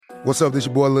What's up, this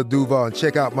your boy Lil Duval, and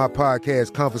check out my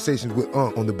podcast, Conversations with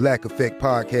Unc, on the Black Effect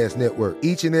Podcast Network.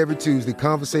 Each and every Tuesday,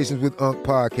 Conversations with Unc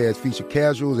podcast feature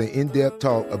casuals and in-depth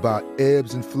talk about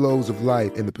ebbs and flows of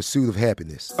life and the pursuit of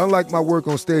happiness. Unlike my work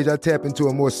on stage, I tap into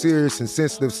a more serious and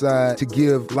sensitive side to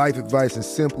give life advice and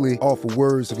simply offer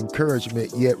words of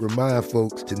encouragement, yet remind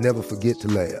folks to never forget to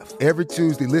laugh. Every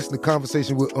Tuesday, listen to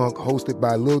Conversations with Unc, hosted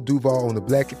by Lil Duval on the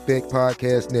Black Effect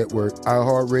Podcast Network,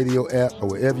 iHeartRadio app, or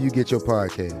wherever you get your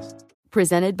podcasts.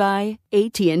 Presented by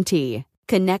AT&T.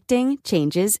 Connecting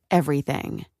changes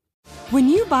everything. When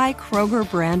you buy Kroger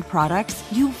brand products,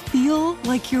 you feel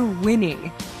like you're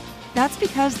winning. That's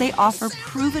because they offer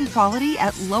proven quality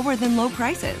at lower than low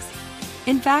prices.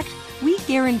 In fact, we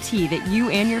guarantee that you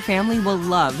and your family will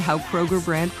love how Kroger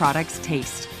brand products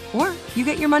taste, or you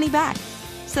get your money back.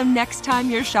 So next time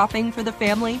you're shopping for the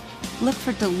family, look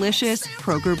for delicious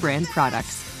Kroger brand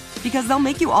products, because they'll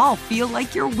make you all feel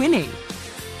like you're winning.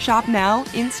 Shop now,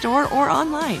 in-store, or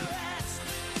online.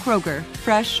 Kroger,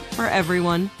 fresh for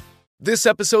everyone. This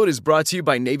episode is brought to you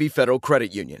by Navy Federal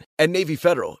Credit Union. At Navy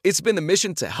Federal, it's been the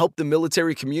mission to help the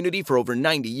military community for over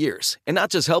 90 years. And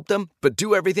not just help them, but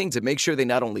do everything to make sure they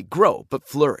not only grow, but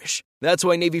flourish. That's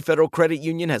why Navy Federal Credit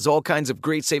Union has all kinds of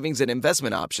great savings and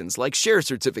investment options like share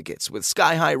certificates with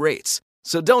sky-high rates.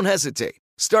 So don't hesitate.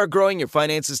 Start growing your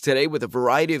finances today with a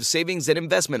variety of savings and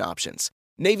investment options.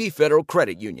 Navy Federal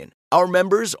Credit Union. Our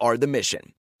members are the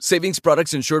mission. Savings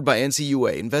products insured by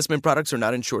NCUA. Investment products are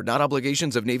not insured, not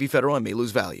obligations of Navy Federal and may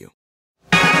lose value.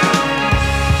 I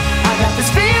got this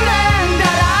feeling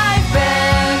that I've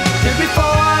been here before.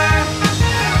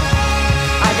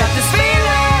 I got this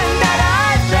feeling that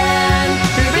I've been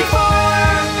here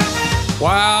before.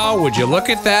 Wow, would you look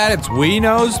at that? It's We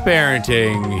Knows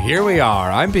Parenting. Here we are.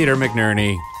 I'm Peter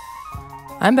McNerney.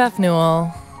 I'm Beth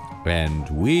Newell. And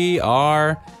we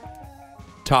are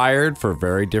tired for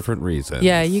very different reasons.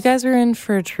 Yeah, you guys are in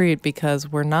for a treat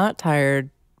because we're not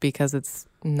tired because it's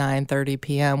 9:30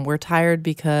 p.m. We're tired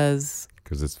because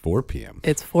it's 4 p.m.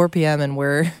 It's 4 p.m. and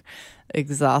we're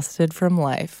exhausted from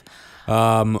life.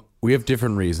 We have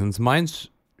different reasons. Mine's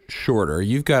shorter.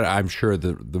 You've got, I'm sure,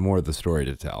 the more of the story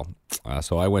to tell.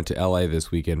 So I went to L.A.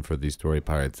 this weekend for the Story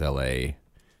Pirates L.A.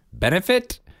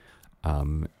 benefit.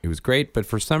 It was great, but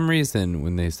for some reason,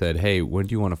 when they said, hey, when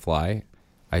do you want to fly?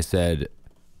 I said,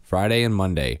 Friday and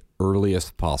Monday,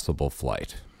 earliest possible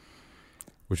flight,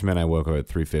 which meant I woke up at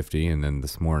 3:50, and then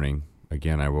this morning,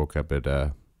 again, I woke up at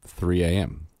 3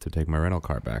 a.m. to take my rental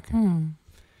car back.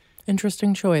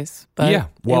 Interesting choice. But yeah,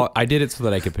 well, I did it so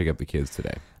that I could pick up the kids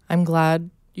today. I'm glad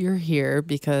you're here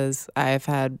because I've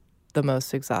had the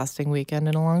most exhausting weekend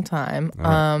in a long time. All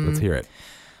right, let's hear it.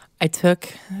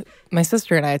 My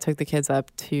sister and I took the kids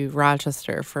up to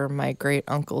Rochester for my great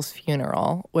uncle's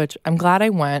funeral, which I'm glad I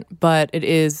went, but it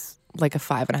is like a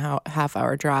 5.5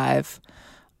 hour drive.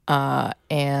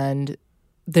 And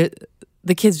the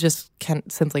kids just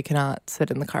simply cannot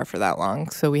sit in the car for that long.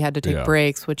 So we had to take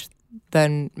breaks, which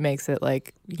then makes it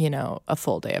like, a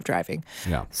full day of driving.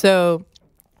 Yeah. So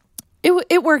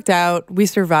it worked out. We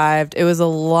survived. It was a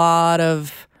lot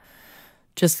of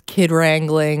just kid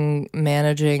wrangling,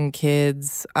 managing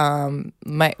kids. I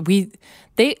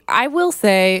will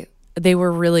say they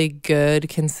were really good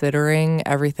considering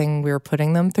everything we were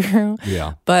putting them through.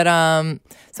 Yeah. But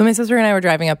so my sister and I were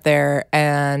driving up there,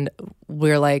 and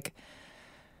we're like,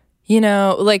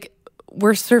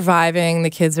 we're surviving. The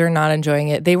kids are not enjoying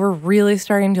it. They were really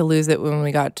starting to lose it when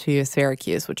we got to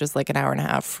Syracuse, which is like an hour and a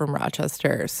half from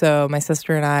Rochester. So my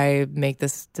sister and I make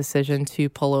this decision to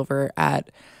pull over at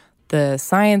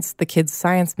the kids'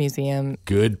 science museum.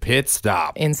 Good pit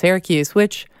stop. In Syracuse,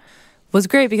 which was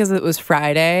great because it was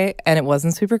Friday and it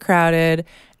wasn't super crowded.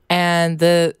 And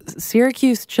the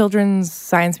Syracuse Children's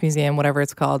Science Museum, whatever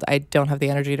it's called, I don't have the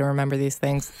energy to remember these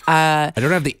things. I don't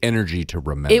have the energy to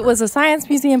remember. It was a science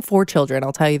museum for children,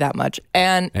 I'll tell you that much.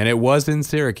 And it was in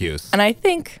Syracuse. And I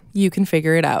think you can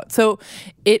figure it out. So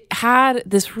it had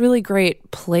this really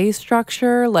great play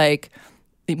structure, like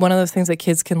one of those things that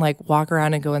kids can like walk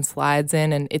around and go in slides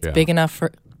in, and it's big enough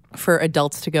for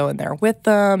adults to go in there with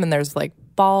them, and there's like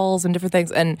balls and different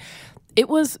things, and it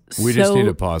was we just need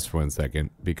to pause for 1 second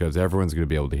because everyone's going to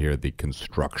be able to hear the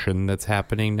construction that's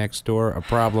happening next door, a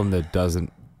problem that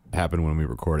doesn't happen when we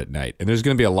record at night, and there's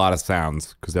going to be a lot of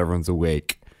sounds because everyone's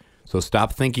awake. So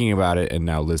stop thinking about it and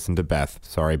now listen to Beth.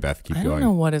 Sorry, Beth, keep going. I don't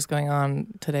know what is going on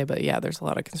today, but yeah, there's a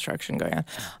lot of construction going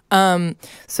on.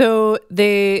 So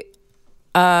they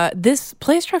this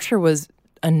play structure was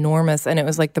enormous, and it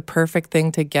was like the perfect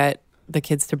thing to get the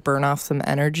kids to burn off some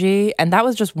energy. And that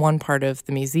was just one part of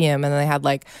the museum. And then they had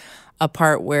like a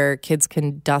part where kids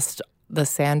can dust the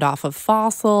sand off of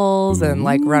fossils and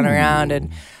like run around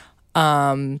and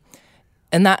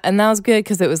that was good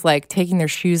because it was like taking their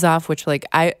shoes off, which like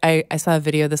I saw a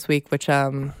video this week which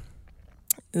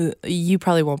you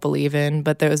probably won't believe in,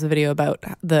 but there was a video about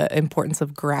the importance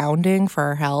of grounding for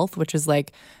our health, which is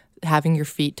like having your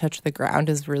feet touch the ground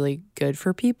is really good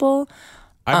for people.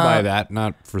 I buy that,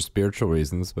 not for spiritual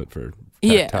reasons, but for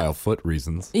tactile foot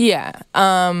reasons. Yeah.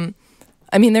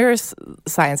 I mean, there's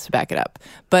science to back it up.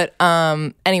 But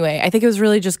anyway, I think it was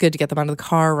really just good to get them out of the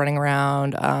car, running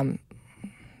around.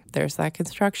 There's that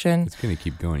construction. It's going to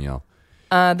keep going, y'all.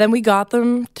 Then we got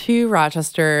them to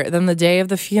Rochester. Then the day of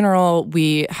the funeral,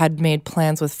 we had made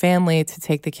plans with family to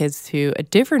take the kids to a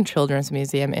different children's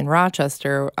museum in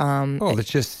Rochester.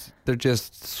 They're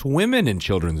just swimming in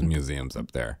children's museums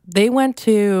up there. They went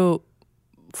to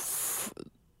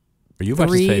Are you about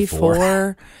to say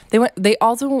 4? They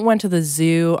also went to the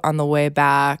zoo on the way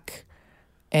back,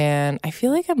 and I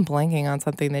feel like I'm blanking on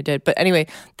something they did. But anyway,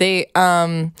 they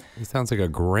It sounds like a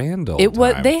grand old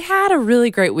time. They had a really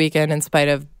great weekend in spite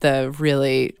of the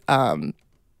really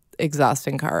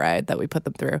exhausting car ride that we put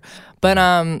them through. But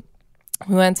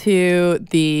we went to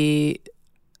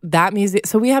that museum.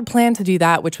 So we had planned to do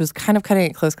that, which was kind of cutting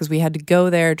it close because we had to go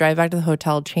there, drive back to the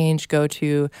hotel, change, go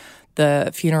to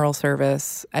the funeral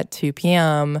service at 2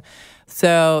 p.m.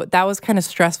 So that was kind of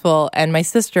stressful. And my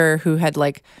sister, who had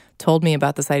like told me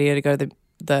about this idea to go to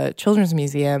the children's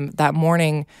museum that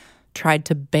morning, tried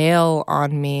to bail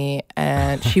on me,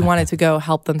 and she wanted to go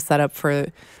help them set up for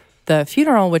the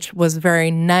funeral, which was very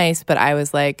nice. But I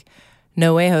was like,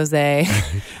 no way, Jose.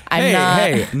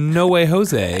 Hey, no way,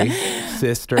 Jose,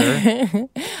 sister.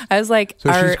 I was like,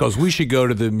 so she goes, we should go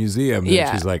to the museum. And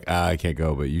Yeah. she's like, I can't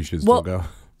go, but you should still go.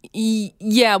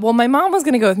 Yeah, well, my mom was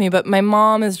going to go with me, but my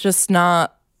mom is just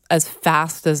not as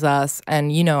fast as us,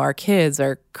 and you know, our kids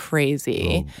are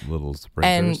crazy. Little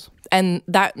sprinters. And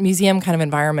that museum kind of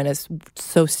environment is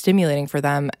so stimulating for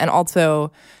them. And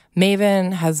also,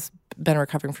 Maven has been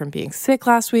recovering from being sick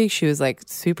last week. She was like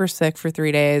super sick for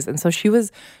 3 days, and so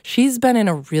she's been in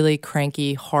a really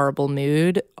cranky, horrible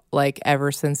mood like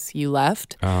ever since you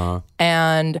left.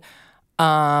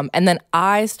 And then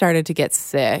I started to get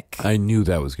sick. I knew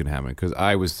that was going to happen because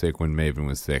I was sick when Maven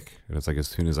was sick. And it's like as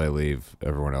soon as I leave,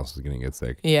 everyone else is going to get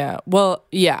sick. Yeah. Well,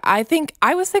 yeah, I think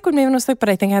I was sick when Maven was sick, but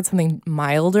I think I had something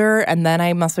milder. And then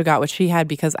I must have got what she had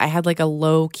because I had like a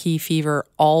low-key fever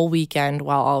all weekend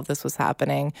while all of this was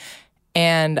happening.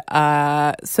 And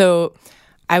so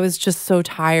I was just so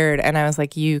tired. And I was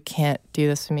like, you can't do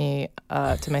this to me,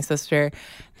 to my sister.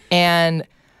 And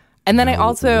then I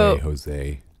also... Way,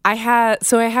 Jose. I had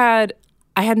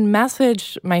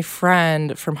messaged my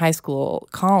friend from high school,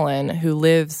 Colin, who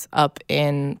lives up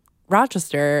in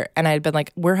Rochester, and I had been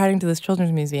like, we're heading to this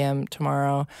children's museum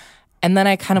tomorrow. And then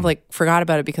I kind of like forgot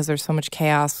about it because there's so much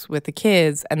chaos with the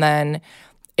kids. And then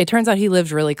it turns out he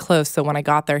lived really close. So when I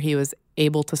got there, he was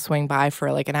able to swing by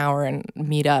for like an hour and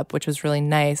meet up, which was really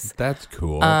nice. That's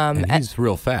cool. And he's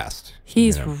real fast.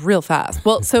 He's real fast.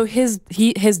 Well, so his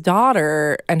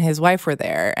daughter and his wife were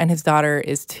there, and his daughter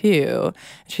is 2.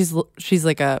 She's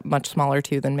like a much smaller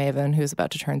 2 than Maven, who's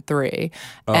about to turn 3.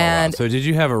 Oh, and wow. So did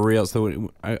you have a real? So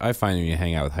I find when you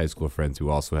hang out with high school friends who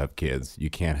also have kids, you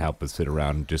can't help but sit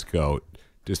around and just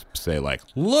say like,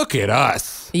 "Look at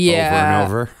us!" Yeah. over and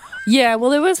over. Yeah,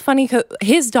 well, it was funny because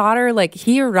his daughter, like,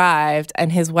 he arrived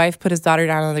and his wife put his daughter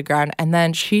down on the ground, and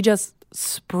then she just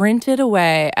sprinted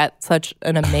away at such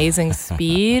an amazing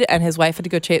speed, and his wife had to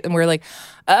go chase, and we were like,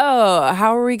 oh,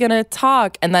 how are we going to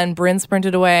talk? And then Bryn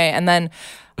sprinted away, and then,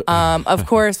 of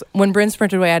course, when Bryn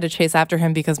sprinted away, I had to chase after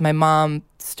him because my mom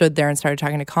stood there and started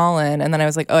talking to Colin, and then I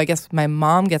was like, oh, I guess my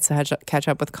mom gets to catch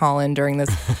up with Colin during this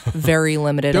very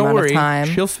limited amount of time.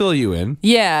 She'll fill you in.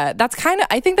 Yeah,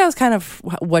 I think that was kind of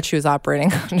what she was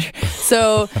operating under.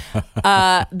 So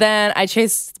then I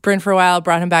chased Bryn for a while,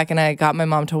 brought him back, and I got my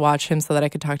mom to watch him so that I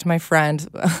could talk to my friend.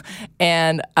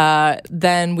 And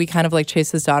then we kind of like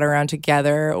chased his daughter around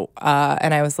together.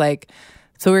 And I was like,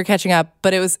 so we were catching up,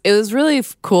 but it was really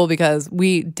cool because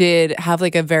we did have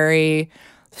like a very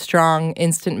strong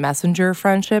instant messenger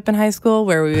friendship in high school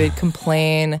where we would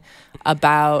complain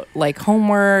about like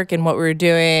homework and what we were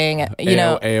doing, you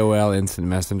know. AOL Instant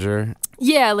Messenger.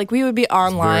 Yeah, like we would be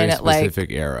online Very at like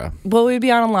specific era. Well, we'd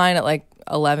be online at like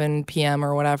 11 p.m.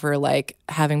 or whatever, like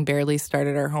having barely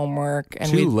started our homework. And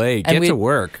Too late. Get to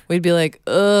work. We'd be like,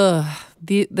 ugh,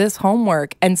 this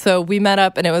homework. And so we met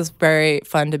up, and it was very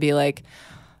fun to be like,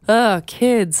 ugh,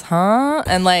 kids, huh?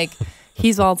 And like,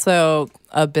 he's also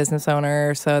a business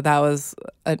owner, so that was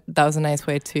a nice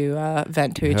way to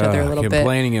vent to each other a little bit.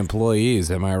 Complaining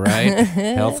employees, am I right?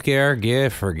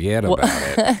 Healthcare, forget about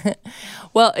it.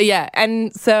 Well, yeah,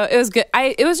 and so it was good.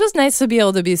 It was just nice to be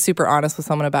able to be super honest with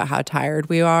someone about how tired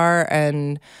we are,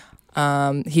 and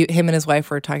him and his wife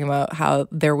were talking about how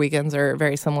their weekends are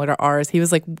very similar to ours. He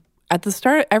was like, at the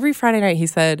start, every Friday night, he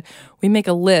said, we make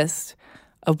a list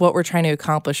of what we're trying to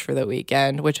accomplish for the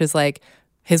weekend, which is like,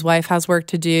 his wife has work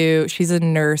to do. She's a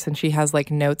nurse and she has like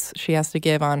notes she has to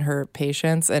give on her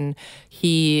patients. And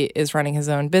he is running his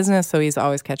own business, so he's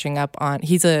always catching up on.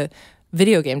 He's a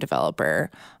video game developer,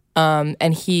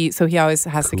 and he always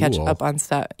has to catch up on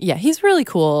stuff. Yeah, he's really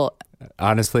cool.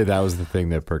 Honestly, that was the thing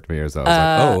that perked me ears. I was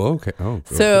like, oh, okay. Oh,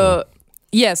 so cool.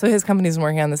 Yeah, so his company's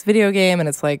working on this video game, and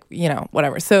it's like,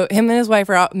 whatever. So him and his wife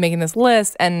are out making this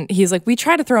list, and he's like, we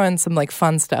try to throw in some like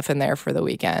fun stuff in there for the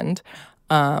weekend.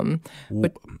 How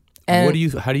do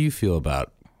you feel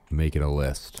about making a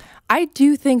list? I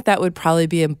do think that would probably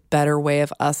be a better way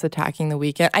of us attacking the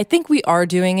weekend. I think we are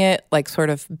doing it like sort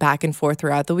of back and forth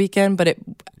throughout the weekend, but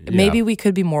maybe we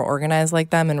could be more organized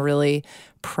like them and really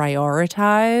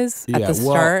prioritize at the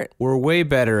start. We're way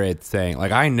better at saying,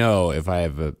 like, I know if I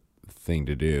have a thing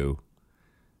to do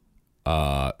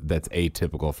that's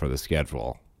atypical for the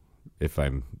schedule, if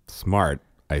I'm smart,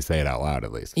 I say it out loud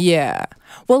at least. Yeah.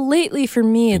 Well, lately for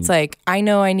me, it's like I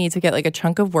know I need to get like a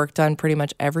chunk of work done pretty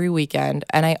much every weekend.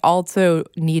 And I also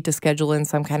need to schedule in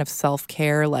some kind of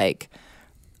self-care, like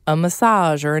a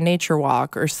massage or a nature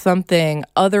walk or something.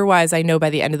 Otherwise, I know by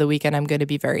the end of the weekend, I'm going to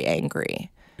be very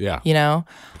angry. Yeah.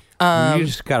 You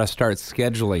just got to start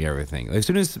scheduling everything. As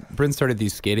soon as Bryn started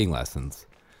these skating lessons,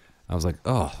 I was like,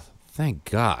 oh, thank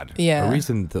God. Yeah. A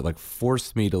reason that like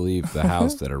forced me to leave the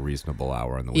house at a reasonable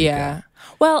hour on the weekend. Yeah.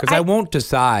 Well, because I won't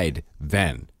decide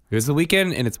then. If it's the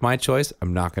weekend and it's my choice,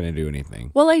 I'm not going to do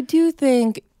anything. Well, I do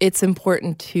think it's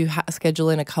important to schedule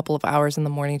in a couple of hours in the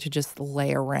morning to just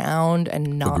lay around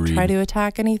and not try to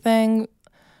attack anything.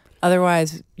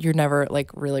 Otherwise, you're never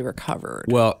like really recovered.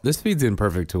 Well, this feeds in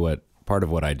perfect to part of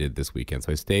what I did this weekend.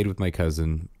 So I stayed with my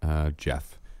cousin,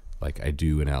 Jeff, like I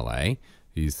do in LA.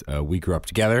 We grew up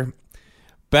together.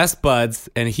 Best buds,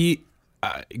 and he,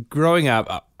 growing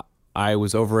up, I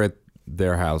was over at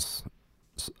their house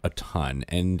a ton,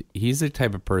 and he's the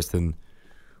type of person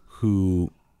who,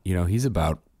 he's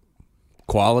about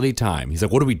quality time. He's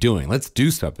like, what are we doing? Let's do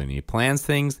something. He plans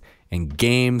things and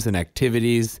games and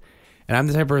activities, and I'm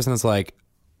the type of person that's like,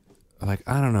 I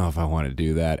don't know if I want to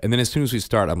do that. And then as soon as we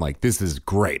start, I'm like, this is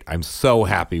great. I'm so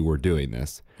happy we're doing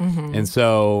this. Mm-hmm. And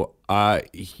so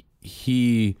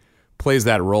he plays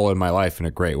that role in my life in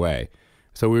a great way.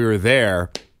 So we were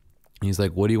there. He's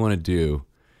like, what do you want to do?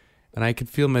 And I could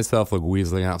feel myself like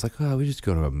weaseling out. I was like, oh, we just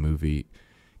go to a movie.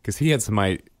 Because he had some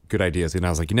good ideas. And I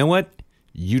was like, you know what?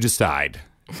 You decide.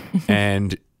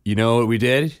 And you know what we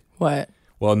did? What?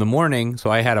 Well, in the morning, so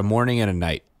I had a morning and a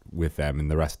night with them, and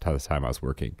the rest of the time I was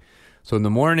working. So in the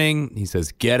morning, he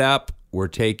says, get up. We're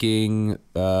taking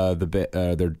they have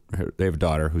a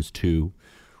daughter who's 2.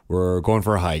 We're going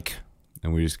for a hike.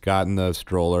 And we just got in the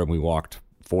stroller and we walked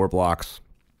 4 blocks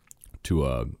to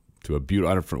a beautiful,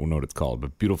 I don't know what it's called,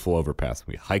 but beautiful overpass.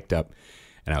 We hiked up,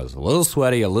 and I was a little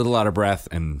sweaty, a little out of breath,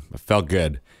 and I felt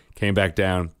good. Came back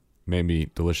down, made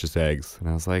me delicious eggs, and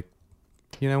I was like,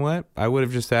 you know what? I would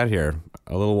have just sat here.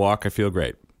 A little walk, I feel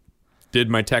great. Did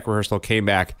my tech rehearsal, came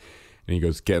back, and he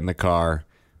goes, get in the car.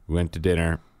 We went to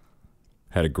dinner,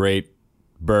 had a great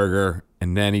burger,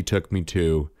 and then he took me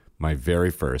to my very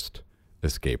first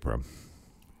escape room.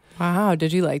 Wow,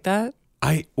 did you like that?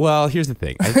 Well, here's the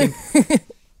thing. I think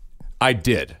I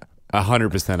did.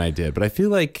 100% I did. But I feel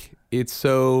like it's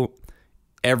so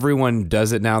everyone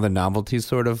does it now. The novelty's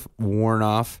sort of worn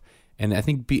off. And I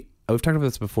think we've talked about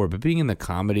this before, but being in the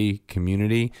comedy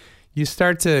community, you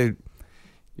start to,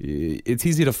 it's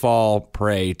easy to fall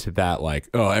prey to that like,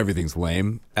 oh, everything's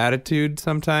lame attitude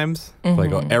sometimes. Mm-hmm.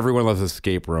 Like, oh, everyone loves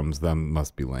escape rooms, them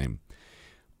must be lame.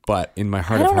 But in my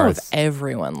heart of hearts, I don't know if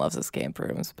everyone loves escape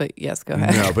rooms, but yes, go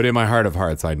ahead. No, but in my heart of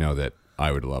hearts, I know that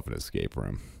I would love an escape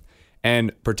room.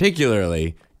 And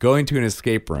particularly going to an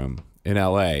escape room in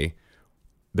LA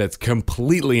that's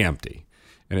completely empty.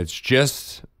 And it's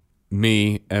just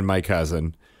me and my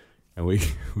cousin. And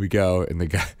we go, and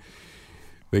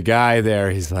the guy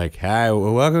there, he's like, hi,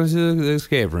 well, welcome to the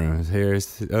escape room.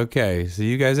 Okay, so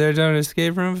you guys ever done an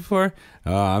escape room before?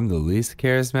 Oh, I'm the least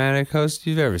charismatic host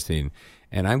you've ever seen.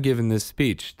 And I'm giving this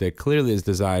speech that clearly is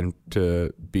designed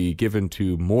to be given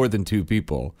to more than 2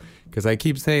 people. Because I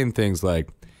keep saying things like,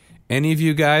 any of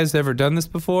you guys ever done this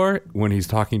before? When he's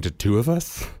talking to 2 of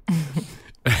us.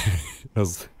 I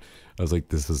I was like,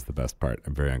 this is the best part.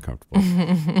 I'm very uncomfortable.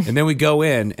 And then we go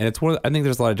in, and it's I think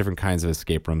there's a lot of different kinds of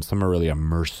escape rooms. Some are really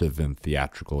immersive and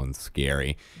theatrical and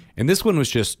scary. And this one was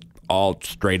just all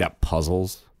straight up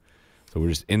puzzles. So we're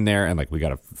just in there, and like we got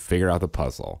to figure out the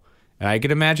puzzle. And I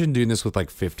could imagine doing this with like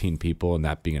 15 people and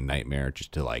that being a nightmare,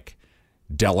 just to like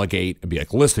delegate and be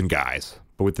like, listen, guys.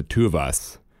 But with the two of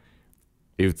us,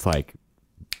 it's like,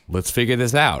 let's figure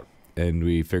this out. And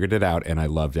we figured it out, and I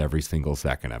loved every single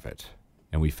second of it.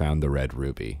 And we found the red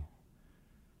ruby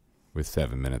with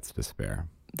 7 minutes to spare.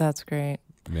 That's great.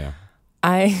 Yeah.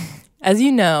 As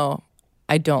you know,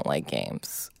 I don't like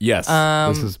games. Yes.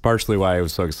 This is partially why I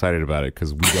was so excited about it,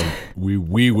 because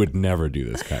we would never do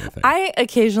this kind of thing. I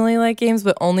occasionally like games,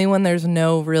 but only when there's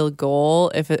no real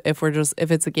goal. If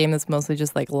it's a game that's mostly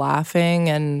just like laughing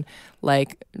and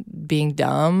like being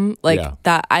dumb,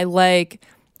 that I like.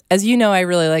 As you know, I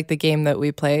really like the game that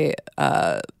we play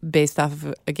based off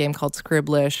of a game called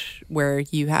Scribblish, where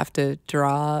you have to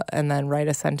draw and then write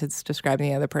a sentence describing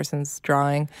the other person's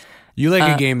drawing. You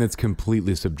like a game that's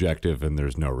completely subjective and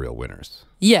there's no real winners.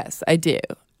 Yes, I do.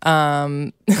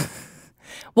 Well,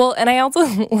 and I also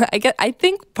I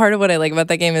think part of what I like about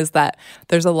that game is that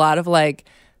there's a lot of like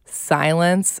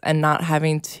silence and not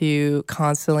having to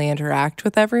constantly interact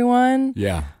with everyone.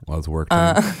 Yeah, well, it's work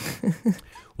time.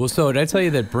 Well, so did I tell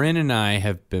you that Bryn and I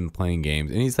have been playing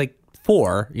games, and he's like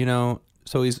 4,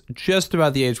 so he's just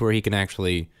about the age where he can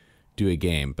actually do a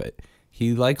game, but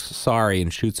he likes Sorry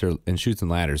and shoots and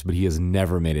ladders, but he has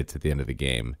never made it to the end of the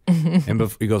game. And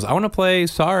he goes, I want to play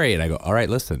Sorry, and I go, all right,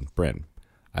 listen, Bryn,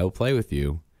 I will play with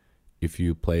you if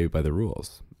you play by the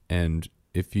rules, and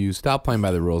if you stop playing by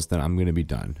the rules, then I'm going to be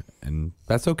done, and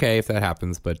that's okay if that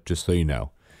happens, but just so you know.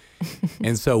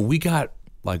 And so we got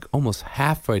like almost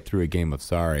halfway through a game of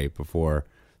Sorry before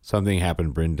something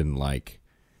happened Bryn didn't like.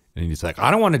 And he's like,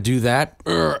 I don't want to do that.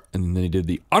 And then he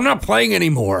did I'm not playing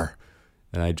anymore.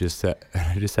 And I just said,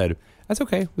 that's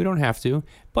okay. We don't have to.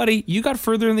 Buddy, you got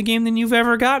further in the game than you've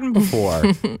ever gotten before.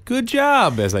 Good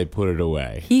job, as I put it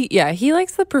away. He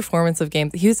likes the performance of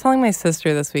games. He was telling my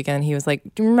sister this weekend, he was like,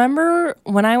 do you remember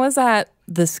when I was at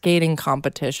the skating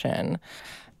competition?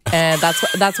 And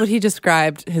that's what he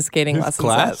described his skating lessons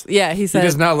class? as. Yeah, he said he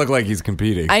does not look like he's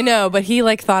competing. I know, but he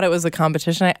like thought it was a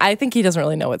competition. I think he doesn't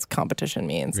really know what competition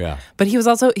means. Yeah. But he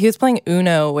was playing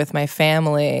Uno with my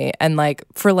family and like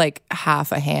for like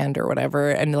half a hand or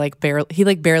whatever, and like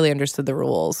barely understood the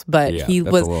rules. But yeah,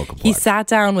 he sat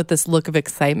down with this look of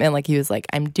excitement, like he was like,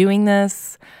 I'm doing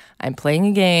this, I'm playing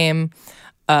a game.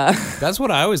 That's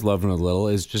what I always loved when I was little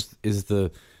is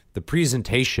the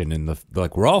presentation and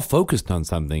like we're all focused on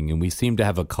something and we seem to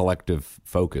have a collective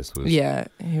focus. Yeah,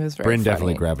 he was very Bryn funny.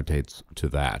 definitely gravitates to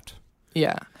that.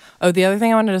 Yeah. Oh, the other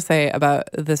thing I wanted to say about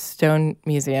the Stone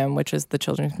Museum, which is the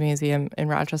Children's Museum in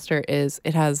Rochester, is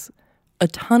it has a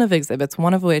ton of exhibits,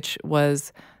 one of which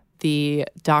was the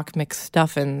Doc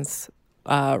McStuffins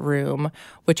room,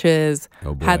 which is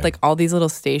had like all these little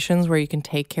stations where you can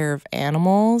take care of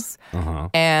animals.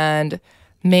 And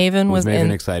Maven was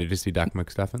excited to see Doc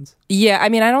McStuffins? Yeah, I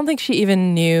mean, I don't think she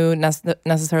even knew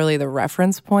necessarily the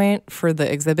reference point for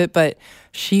the exhibit, but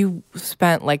she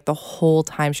spent like the whole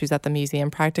time she was at the museum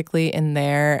practically in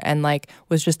there and like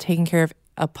was just taking care of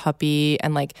a puppy,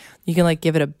 and like you can like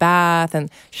give it a bath, and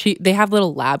they have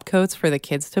little lab coats for the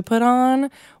kids to put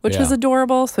on, which was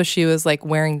adorable. So she was like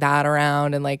wearing that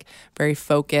around and like very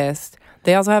focused.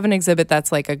 They also have an exhibit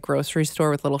that's like a grocery store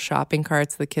with little shopping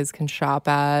carts the kids can shop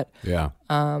at. Yeah.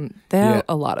 They have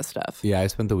a lot of stuff. Yeah, I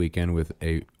spent the weekend with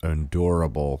an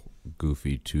adorable,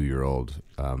 goofy 2-year-old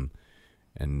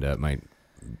and my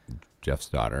Jeff's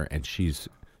daughter, and she's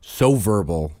so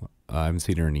verbal. I haven't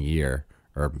seen her in a year,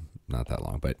 or not that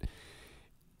long,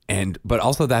 but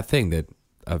also that thing that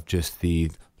of just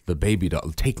the baby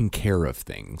doll taking care of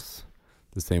things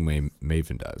the same way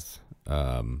Maven does.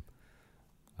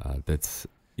 That's,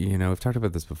 we've talked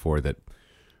about this before, that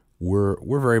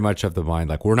we're very much of the mind,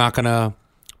 like we're not gonna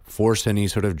force any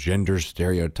sort of gender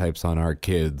stereotypes on our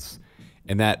kids,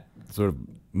 and that sort of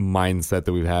mindset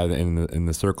that we've had in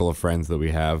the circle of friends that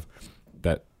we have,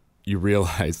 that you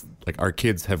realize like our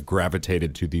kids have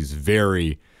gravitated to these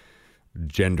very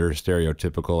gender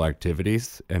stereotypical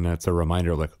activities, and that's a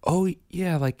reminder of like, oh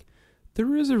yeah, like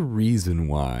there is a reason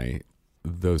why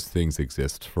those things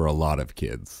exist for a lot of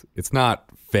kids. It's not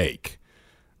fake.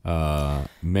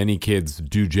 Many kids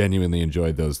do genuinely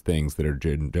enjoy those things that are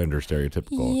gender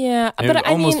stereotypical. Yeah, and but I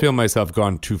almost feel myself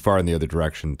gone too far in the other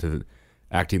direction to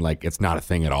acting like it's not a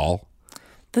thing at all.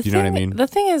 Do you know what I mean? The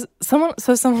thing is, someone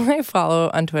I follow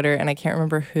on Twitter, and I can't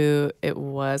remember who it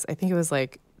was. I think it was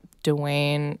like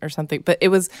Dwayne or something. But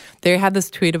they had this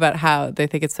tweet about how they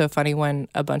think it's so funny when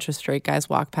a bunch of straight guys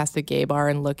walk past a gay bar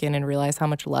and look in and realize how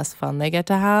much less fun they get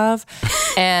to have.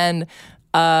 And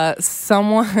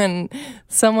someone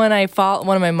I follow,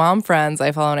 one of my mom friends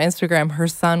I follow on Instagram, her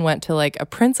son went to like a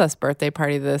princess birthday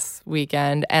party this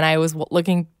weekend, and I was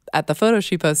looking at the photo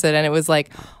she posted, and it was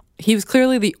like he was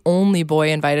clearly the only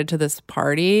boy invited to this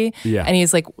party. Yeah. And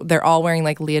he's like, they're all wearing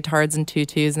like leotards and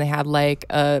tutus, and they had like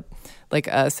a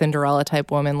Cinderella type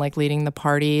woman like leading the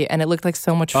party, and it looked like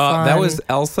so much fun. That was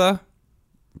Elsa.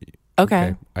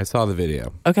 Okay. I saw the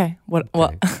video. Okay. What?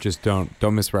 Okay. Just don't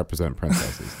misrepresent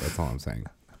princesses. That's all I'm saying.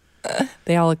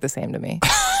 They all look the same to me.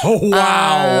 Oh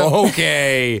wow.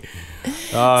 Okay.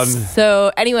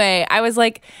 So anyway, I was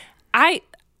like, I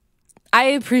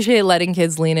appreciate letting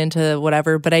kids lean into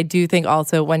whatever, but I do think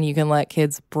also when you can let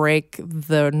kids break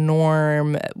the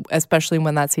norm, especially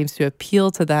when that seems to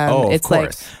appeal to them, it's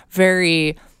like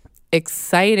very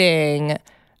exciting.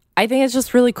 I think it's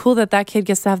just really cool that kid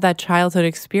gets to have that childhood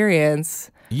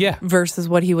experience. Yeah. Versus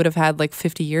what he would have had like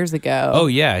 50 years ago. Oh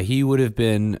yeah, he would have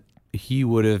been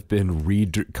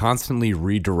constantly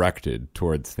redirected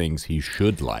towards things he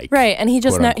should like. Right, and he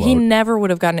just he never would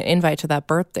have gotten an invite to that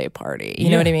birthday party. You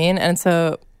know what I mean? And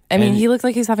so he looked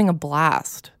like he was having a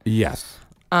blast. Yes.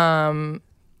 And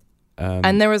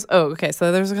there was so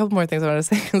there's a couple more things I wanted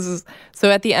to say. So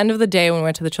at the end of the day, when we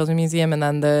went to the Children's Museum and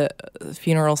then the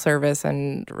funeral service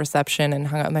and reception and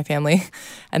hung out with my family,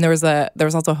 and there was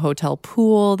also a hotel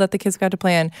pool that the kids got to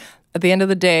play in. At the end of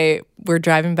the day, we're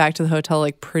driving back to the hotel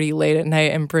like pretty late at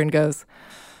night, and Bryn goes,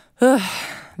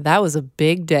 "That was a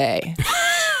big day."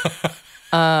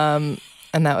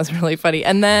 And that was really funny.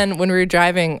 And then when we were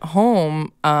driving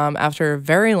home after a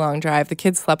very long drive, the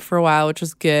kids slept for a while, which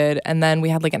was good. And then we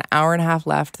had like an hour and a half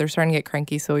left. They're starting to get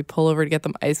cranky, so we pull over to get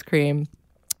them ice cream.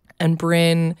 And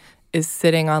Bryn is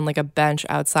sitting on like a bench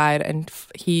outside, and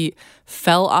he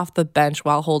fell off the bench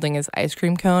while holding his ice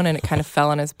cream cone, and it kind of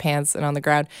fell on his pants and on the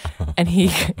ground. And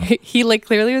he like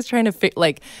clearly was trying to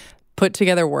put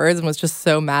together words and was just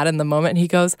so mad in the moment. And he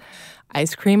goes,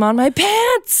 "Ice cream on my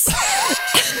pants."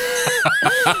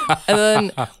 And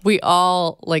then we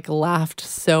all like laughed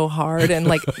so hard, and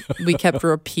like we kept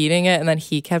repeating it, and then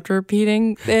he kept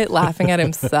repeating it, laughing at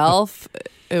himself.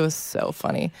 It was so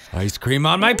funny. Ice cream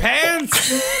on my pants.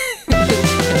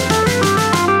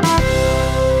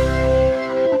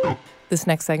 This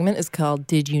next segment is called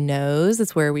Did You Knows?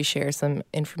 It's where we share some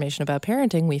information about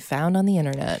parenting we found on the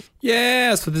internet.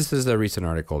 Yeah, so this is a recent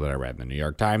article that I read in the New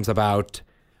York Times about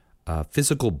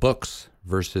physical books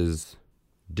versus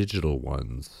digital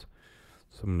ones.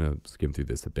 So I'm going to skim through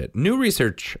this a bit. New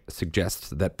research suggests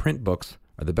that print books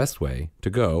are the best way to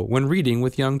go when reading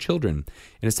with young children.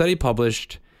 In a study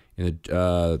published in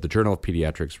the Journal of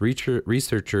Pediatrics,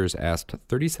 researchers asked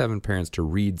 37 parents to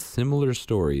read similar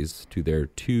stories to their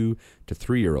 2 to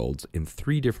 3-year-olds in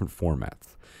 3 different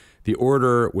formats. The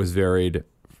order was varied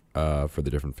for the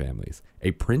different families.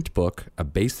 A print book, a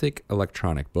basic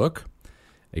electronic book,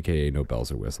 aka no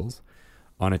bells or whistles,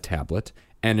 on a tablet,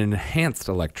 and an enhanced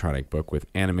electronic book with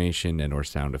animation and or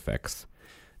sound effects.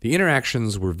 The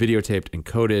interactions were videotaped and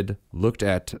coded,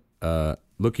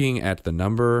 looking at the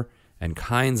number and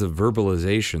kinds of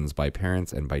verbalizations by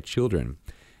parents and by children,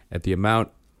 at the amount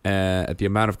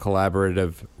of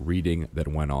collaborative reading that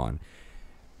went on,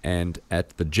 and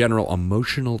at the general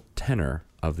emotional tenor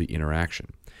of the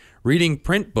interaction. Reading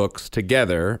print books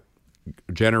together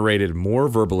generated more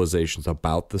verbalizations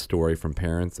about the story from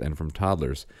parents and from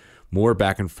toddlers, more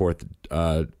back and forth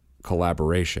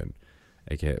collaboration.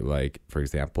 Okay, like, for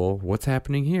example, what's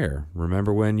happening here?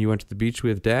 Remember when you went to the beach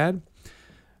with Dad?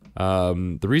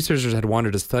 The researchers had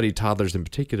wanted to study toddlers in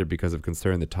particular because of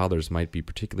concern that toddlers might be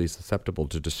particularly susceptible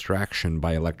to distraction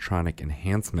by electronic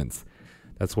enhancements.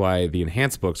 That's why the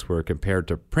enhanced books were compared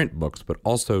to print books, but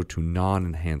also to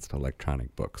non-enhanced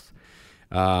electronic books.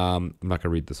 I'm not going to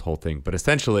read this whole thing, but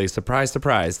essentially, surprise,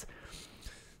 surprise,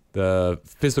 the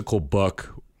physical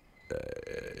book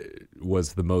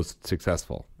was the most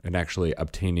successful in actually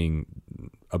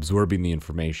absorbing the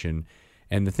information.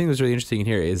 And the thing that's really interesting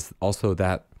here is also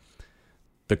that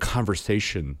the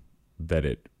conversation that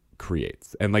it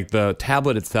creates. And like the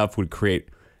tablet itself would create,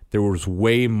 there was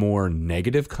way more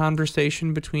negative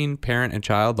conversation between parent and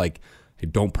child, like, hey,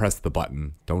 don't press the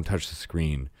button, don't touch the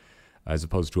screen, as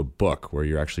opposed to a book where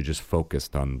you're actually just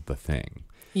focused on the thing.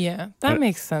 Yeah, that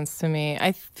makes sense to me.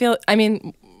 I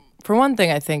mean, for one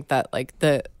thing, I think that like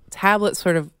the tablet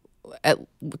sort of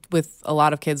with a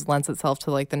lot of kids lends itself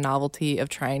to like the novelty of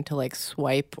trying to like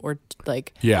swipe or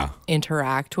like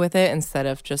interact with it instead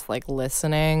of just like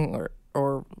listening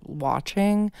or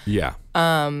watching. Yeah.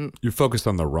 You're focused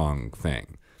on the wrong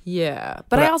thing. Yeah.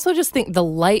 But I also just think the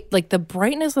light, like the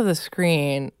brightness of the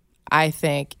screen, I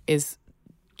think is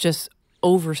just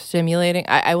overstimulating.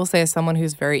 I will say, as someone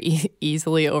who's very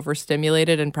easily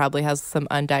overstimulated and probably has some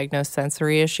undiagnosed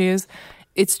sensory issues,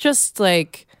 it's just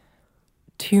like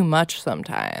too much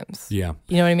sometimes. Yeah.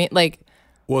 You know what I mean? Like,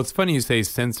 well, it's funny you say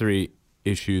sensory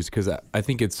issues because I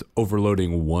think it's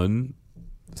overloading one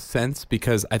sense,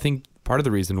 because I think part of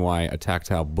the reason why a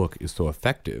tactile book is so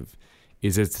effective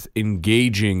is it's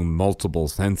engaging multiple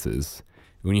senses.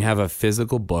 When you have a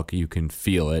physical book, you can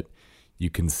feel it, you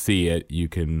can see it, you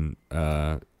can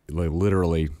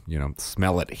literally,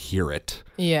 smell it, hear it.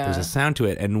 Yeah. There's a sound to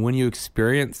it. And when you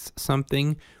experience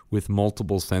something with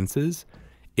multiple senses,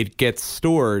 it gets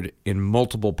stored in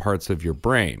multiple parts of your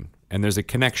brain. And there's a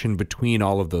connection between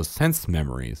all of those sense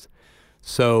memories.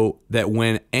 So that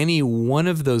when any one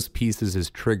of those pieces is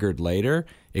triggered later,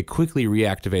 it quickly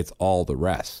reactivates all the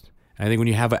rest. And I think when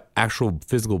you have an actual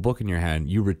physical book in your hand,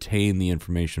 you retain the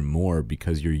information more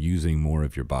because you're using more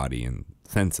of your body and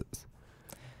senses.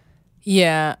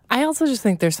 Yeah. I also just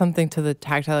think there's something to the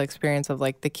tactile experience of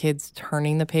like the kids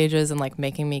turning the pages and like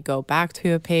making me go back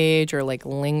to a page or like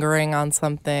lingering on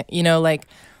something,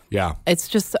 Yeah. It's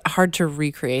just hard to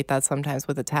recreate that sometimes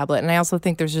with a tablet. And I also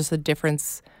think there's just a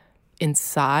difference in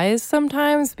size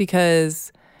sometimes,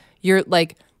 because you're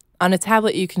like on a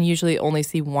tablet, you can usually only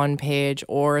see one page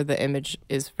or the image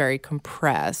is very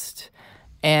compressed.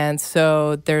 And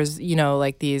so there's,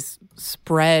 like these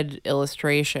spread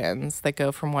illustrations that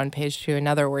go from one page to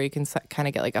another where you can kind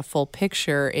of get like a full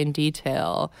picture in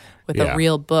detail with a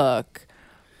real book.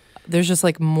 There's just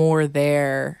like more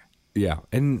there. Yeah.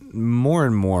 And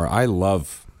more, I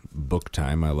love book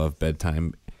time. I love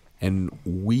bedtime. And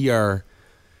we are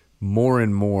more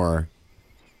and more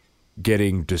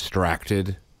getting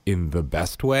distracted in the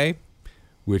best way,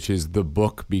 which is the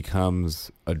book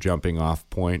becomes a jumping off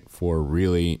point for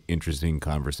really interesting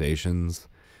conversations,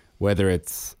 whether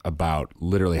it's about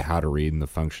literally how to read and the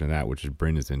function of that, which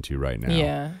Bryn is into right now.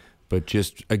 Yeah. But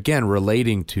just, again,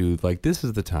 relating to like, this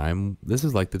is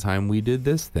like the time we did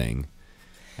this thing.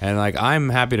 And like, I'm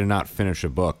happy to not finish a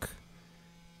book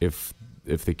if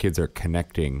the kids are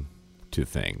connecting to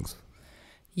things.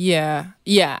 Yeah.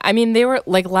 Yeah. I mean, they were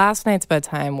like, last night's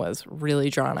bedtime was really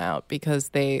drawn out because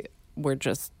they were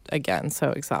just, again,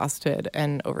 so exhausted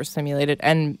and overstimulated.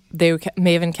 And they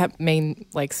Maven kept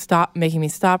making me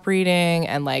stop reading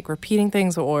and like repeating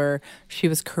things, or she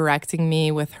was correcting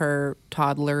me with her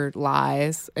toddler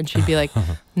lies. And she'd be like,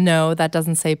 no, that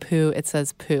doesn't say poo, it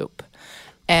says poop.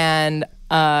 And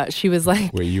she was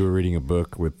like, wait, you were reading a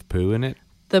book with poo in it?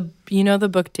 The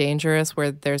book Dangerous, where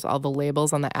there's all the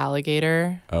labels on the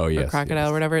alligator or crocodile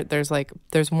or whatever.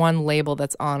 There's one label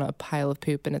that's on a pile of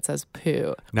poop and it says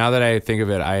poo. Now that I think of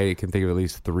it, I can think of at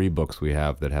least 3 books we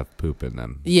have that have poop in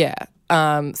them. Yeah.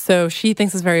 So she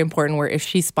thinks it's very important where if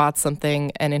she spots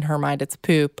something and in her mind it's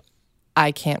poop,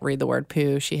 I can't read the word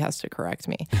poo. She has to correct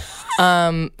me.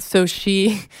 So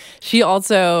she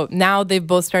also, now they've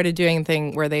both started doing a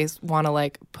thing where they want to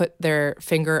like put their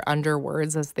finger under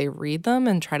words as they read them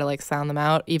and try to like sound them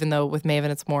out, even though with Maven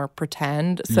it's more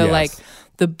pretend. So like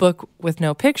the book with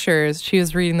no pictures, she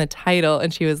was reading the title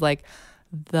and she was like,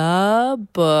 the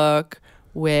book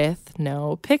with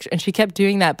no picture. And she kept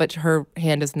doing that, but her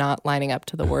hand is not lining up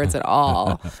to the words at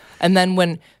all. And then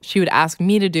when she would ask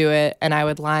me to do it and I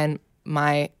would line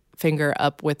my finger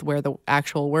up with where the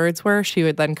actual words were, she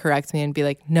would then correct me and be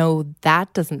like, no,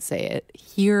 that doesn't say it.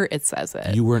 Here it says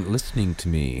it. You weren't listening to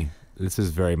me. This is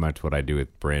very much what I do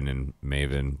with Bryn, and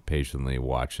Maven patiently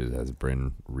watches as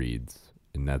Bryn reads.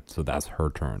 And that's her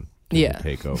turn to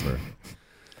take over.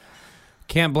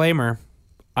 Can't blame her.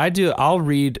 I'll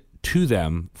read to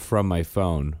them from my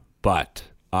phone, but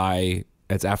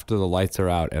it's after the lights are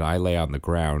out and I lay on the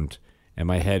ground and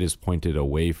my head is pointed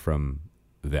away from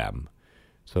them,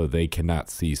 so they cannot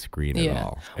see screen at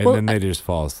all. And then they just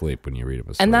fall asleep when you read them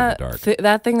a story in the dark.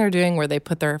 That thing they're doing where they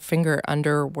put their finger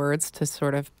under words to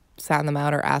sort of sound them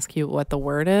out or ask you what the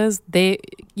word is,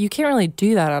 you can't really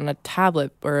do that on a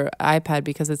tablet or iPad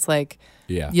because it's like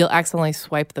you'll accidentally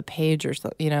swipe the page or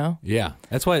something, Yeah,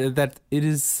 that's why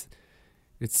it's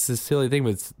a silly thing,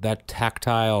 but it's that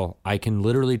tactile, I can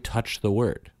literally touch the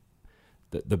word.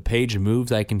 The page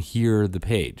moves, I can hear the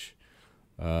page.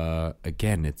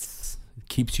 Again, it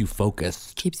keeps you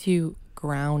focused. Keeps you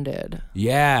grounded.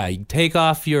 Yeah, you take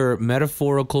off your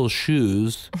metaphorical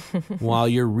shoes while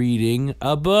you're reading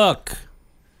a book.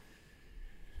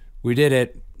 We did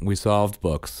it. We solved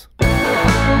books.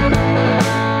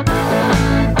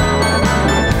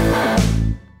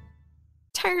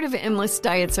 Tired of endless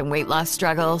diets and weight loss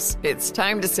struggles? It's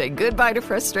time to say goodbye to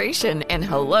frustration and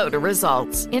hello to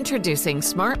results. Introducing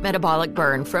Smart Metabolic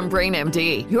Burn from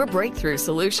BrainMD, your breakthrough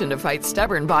solution to fight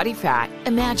stubborn body fat.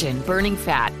 Imagine burning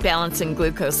fat, balancing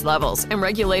glucose levels, and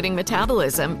regulating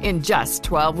metabolism in just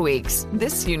 12 weeks.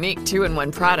 This unique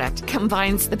 2-in-1 product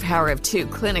combines the power of 2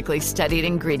 clinically studied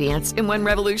ingredients in one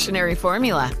revolutionary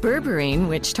formula. Berberine,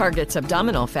 which targets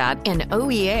abdominal fat, and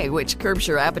OEA, which curbs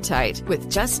your appetite. With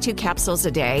just 2 capsules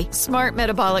a day, Smart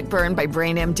Metabolic Burn by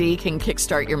BrainMD can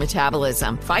kickstart your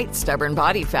metabolism, fight stubborn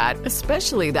body fat,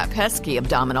 especially that pesky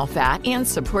abdominal fat, and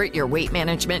support your weight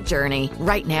management journey.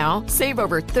 Right now, save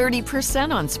over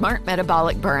 30% on Smart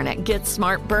Metabolic Burn at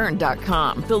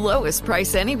GetSmartBurn.com. The lowest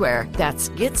price anywhere. That's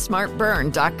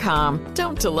GetSmartBurn.com.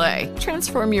 Don't delay.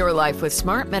 Transform your life with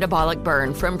Smart Metabolic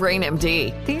Burn from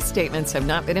BrainMD. These statements have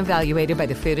not been evaluated by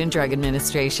the Food and Drug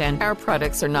Administration. Our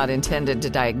products are not intended to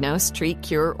diagnose, treat,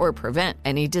 cure, or prevent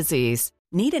any disease.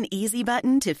 Need an easy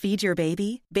button to feed your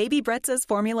baby? Baby Brezza's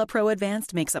Formula Pro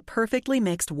Advanced makes a perfectly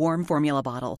mixed warm formula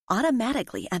bottle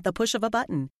automatically at the push of a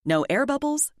button. No air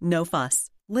bubbles, no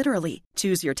fuss. Literally,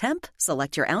 choose your temp,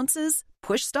 select your ounces,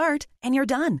 push start, and you're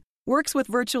done. Works with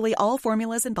virtually all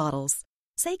formulas and bottles.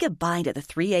 Say goodbye to the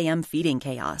 3 a.m. feeding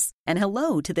chaos and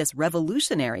hello to this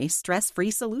revolutionary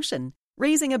stress-free solution.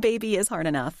 Raising a baby is hard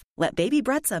enough. Let Baby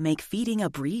Brezza make feeding a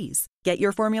breeze. Get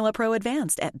your Formula Pro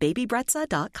Advanced at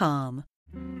babybrezza.com.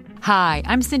 Hi,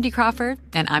 I'm Cindy Crawford,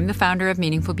 and I'm the founder of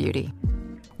Meaningful Beauty.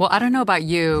 Well, I don't know about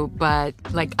you, but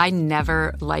I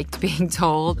never liked being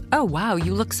told, oh, wow,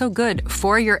 you look so good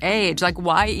for your age.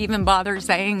 Why even bother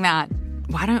saying that?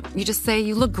 Why don't you just say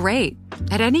you look great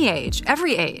at any age,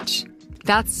 every age?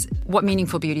 That's what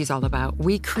Meaningful Beauty is all about.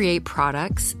 We create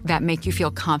products that make you feel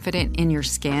confident in your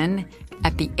skin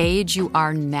at the age you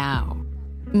are now.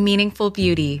 Meaningful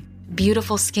Beauty.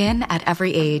 Beautiful skin at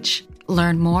every age.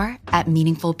 Learn more at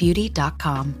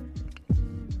meaningfulbeauty.com.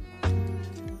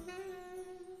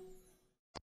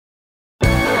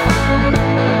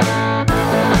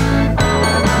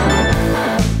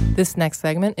 This next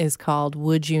segment is called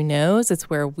Would You Knows? It's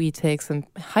where we take some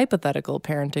hypothetical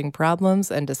parenting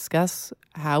problems and discuss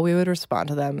how we would respond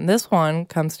to them. This one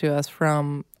comes to us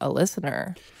from a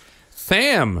listener.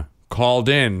 Sam called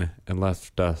in and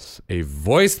left us a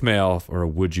voicemail for a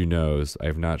Would You Knows. I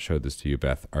have not showed this to you,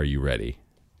 Beth. Are you ready?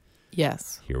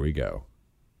 Yes. Here we go.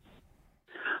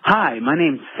 Hi, my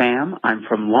name's Sam. I'm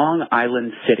from Long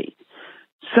Island City.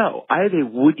 So, I have a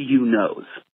Would You Knows.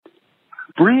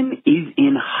 Bryn is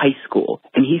in high school,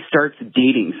 and he starts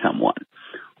dating someone.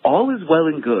 All is well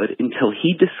and good until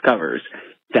he discovers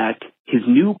that his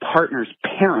new partner's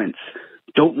parents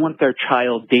don't want their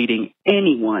child dating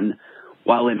anyone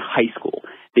while in high school.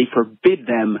 They forbid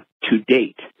them to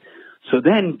date. So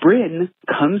then Bryn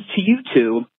comes to you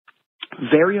two,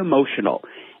 very emotional,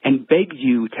 and begs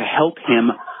you to help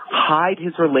him hide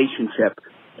his relationship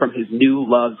from his new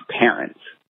love's parents.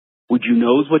 Would you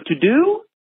knows what to do?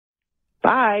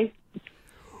 Bye.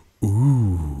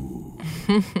 Ooh.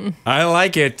 I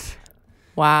like it.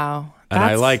 Wow. And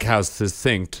I like how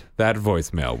succinct that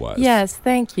voicemail was. Yes,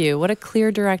 thank you. What a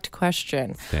clear, direct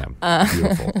question. Damn.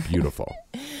 Beautiful. Beautiful.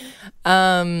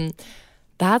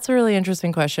 That's a really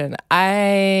interesting question.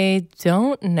 I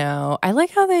don't know. I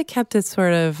like how they kept it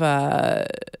sort of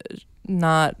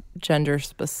not gender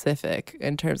specific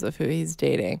in terms of who he's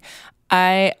dating.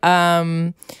 Okay,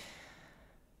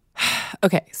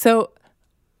 so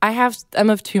I'm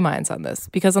of two minds on this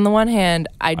because on the one hand,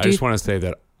 I just want to say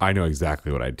that I know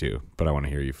exactly what I do, but I want to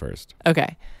hear you first.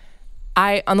 Okay.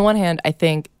 On the one hand, I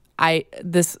think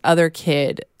this other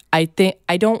kid, I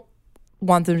don't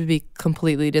want them to be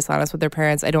completely dishonest with their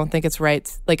parents. I don't think it's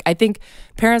right. I think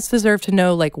parents deserve to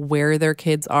know where their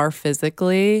kids are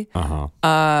physically.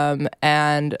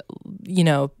 And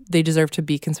they deserve to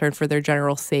be concerned for their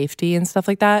general safety and stuff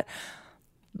like that.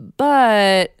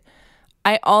 But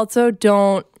I also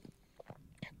don't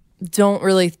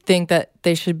really think that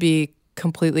they should be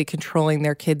completely controlling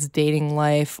their kids' dating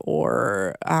life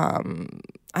or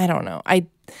I don't know.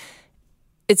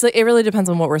 It's it really depends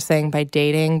on what we're saying by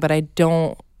dating, but I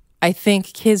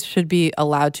think kids should be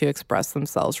allowed to express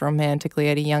themselves romantically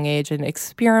at a young age and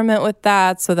experiment with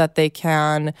that so that they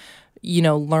can,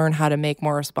 learn how to make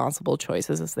more responsible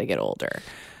choices as they get older.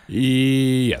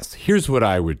 Yes. Here's what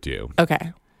I would do.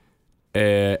 Okay.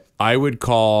 I would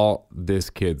call this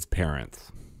kid's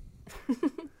parents.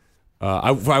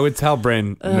 I would tell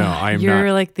Bryn, no, I'm not.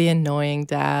 You're like the annoying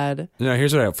dad. No,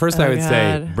 here's what I would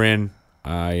say, Bryn,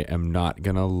 I am not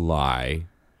gonna lie.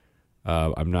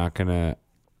 I'm not gonna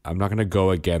go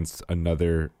against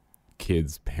another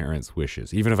kid's parents'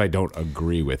 wishes, even if I don't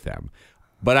agree with them.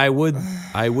 But I would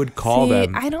call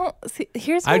them. I don't see.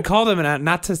 I'd call them and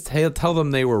not to tell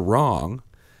them they were wrong.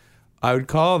 I would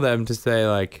call them to say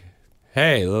like,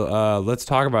 "Hey, let's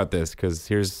talk about this because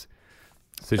here's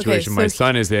the situation my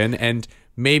son is in, and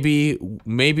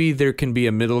maybe there can be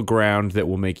a middle ground that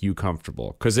will make you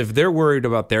comfortable. Because if they're worried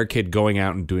about their kid going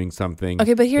out and doing something,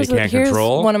 okay, but here's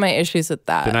control, one of my issues with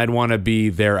that. Then I'd want to be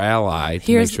their ally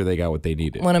to make sure they got what they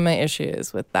needed. One of my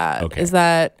issues with that is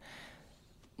that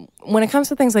when it comes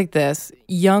to things like this,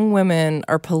 young women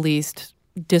are policed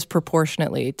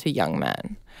disproportionately to young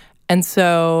men. And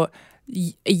so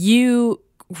you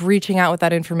reaching out with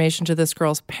that information to this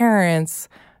girl's parents,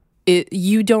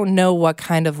 you don't know what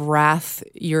kind of wrath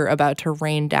you're about to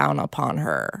rain down upon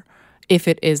her if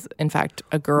it is, in fact,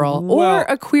 a girl or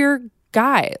a queer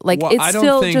guy. Like, it's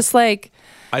still just like...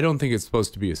 I don't think it's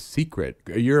supposed to be a secret.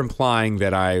 You're implying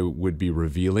that I would be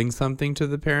revealing something to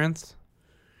the parents?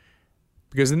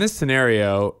 Because in this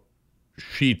scenario,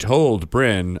 she told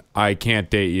Bryn, I can't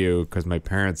date you because my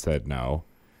parents said no.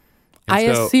 And I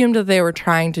assumed that they were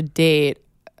trying to date.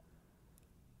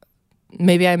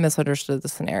 Maybe I misunderstood the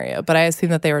scenario, but I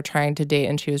assumed that they were trying to date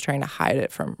and she was trying to hide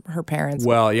it from her parents.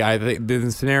 Well, yeah, I think in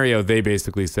the scenario, they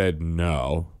basically said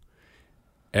no.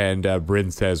 And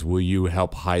Bryn says, will you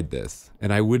help hide this?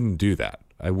 And I wouldn't do that.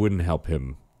 I wouldn't help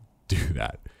him do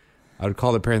that. I would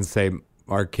call the parents and say,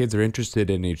 our kids are interested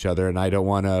in each other and I don't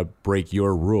want to break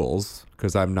your rules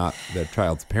because I'm not the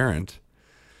child's parent.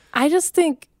 I just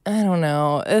think, I don't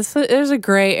know. There's a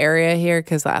gray area here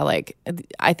because I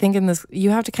think in this, you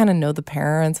have to kind of know the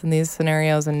parents in these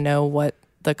scenarios and know what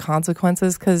the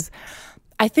consequences, because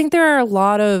I think there are a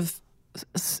lot of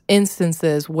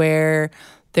instances where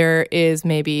there is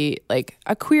maybe like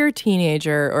a queer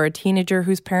teenager or a teenager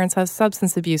whose parents have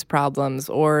substance abuse problems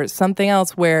or something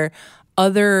else where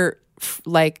other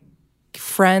like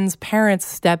friends' parents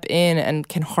step in and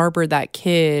can harbor that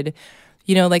kid.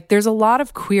 You know, like there's a lot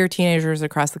of queer teenagers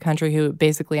across the country who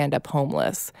basically end up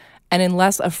homeless. And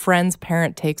unless a friend's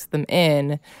parent takes them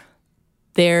in,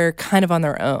 they're kind of on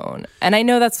their own. And I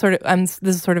know that's sort of,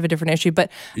 this is sort of a different issue,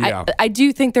 but yeah. I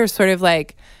do think there's sort of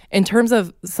like, in terms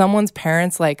of someone's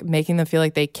parents, like making them feel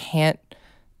like they can't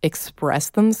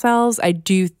express themselves, I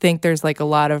do think there's like a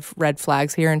lot of red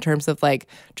flags here in terms of like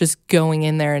just going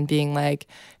in there and being like,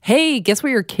 hey, guess what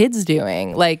your kid's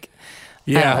doing? Like,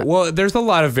 yeah, well, there's a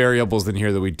lot of variables in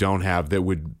here that we don't have that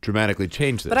would dramatically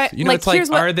change this. But it's like,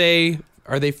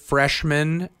 are they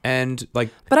freshmen and like?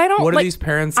 But I don't. What are like, these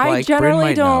parents I like? I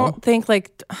generally don't think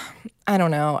like. I don't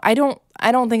know. I don't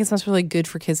think it's necessarily good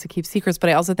for kids to keep secrets.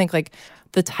 But I also think like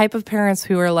the type of parents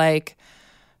who are like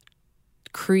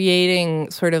creating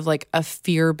sort of like a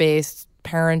fear-based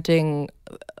parenting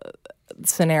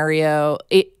scenario,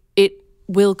 it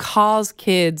will cause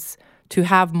kids to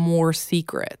have more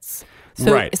secrets.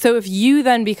 So, right. So if you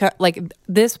then become like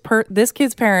this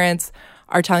kid's parents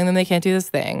are telling them they can't do this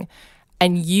thing,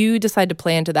 and you decide to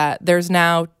play into that, there's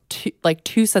now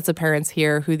two sets of parents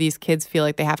here who these kids feel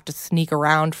like they have to sneak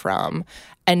around from,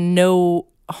 and no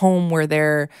home where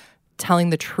they're telling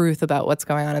the truth about what's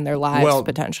going on in their lives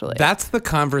potentially. That's the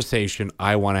conversation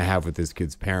I want to have with this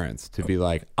kid's parents, to be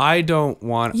like, I don't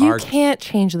want You can't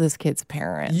change this kid's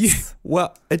parents. Yeah,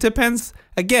 well, it depends.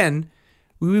 Again,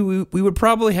 we would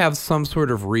probably have some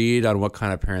sort of read on what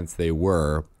kind of parents they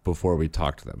were before we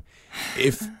talk to them.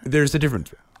 If there's a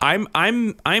difference,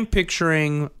 I'm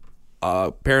picturing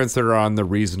parents that are on the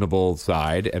reasonable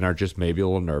side and are just maybe a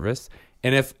little nervous.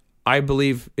 And if I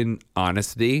believe in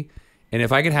honesty, and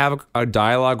if I could have a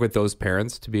dialogue with those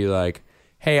parents to be like,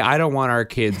 hey, I don't want our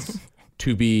kids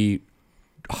to be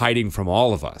hiding from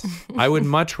all of us. I would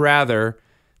much rather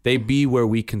they be where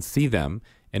we can see them.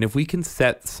 And if we can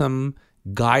set some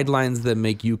guidelines that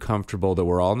make you comfortable, that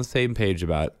we're all on the same page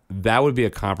about, that would be a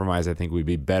compromise. I think would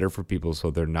be better for people so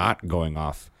they're not going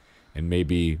off. And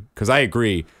maybe, because I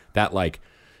agree that like,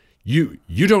 you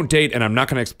don't date and I'm not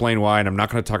going to explain why and I'm not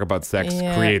going to talk about sex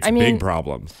creates big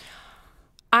problems.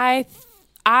 I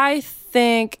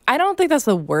don't think that's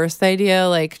the worst idea,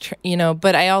 like,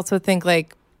 but I also think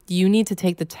like you need to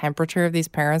take the temperature of these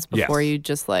parents before you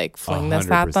just like fling 100%. This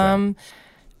at them.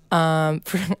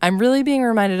 I'm really being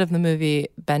reminded of the movie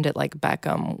Bend It Like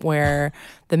Beckham, where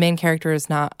the main character is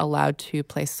not allowed to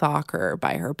play soccer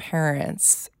by her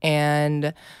parents,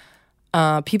 and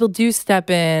people do step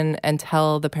in and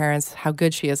tell the parents how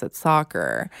good she is at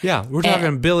soccer. Yeah, we're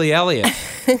talking Billy Elliot.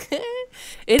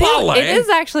 It is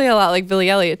actually a lot like Billy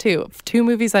Elliot too. 2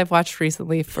 movies I've watched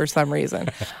recently for some reason.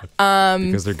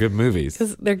 Because they're good movies.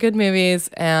 Because they're good movies,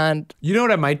 and you know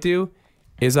what I might do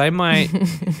is I might,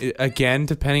 again,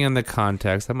 depending on the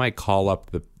context, I might call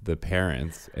up the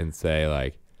parents and say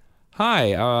like,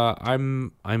 Hi,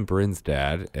 I'm Bryn's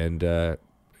dad, and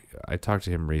I talked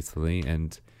to him recently,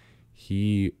 and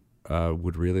he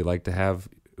would really like to have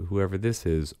whoever this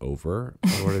is over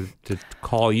in order to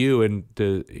call you and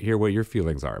to hear what your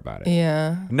feelings are about it.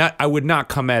 Yeah. I would not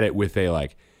come at it with a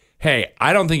like, hey,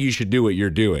 I don't think you should do what you're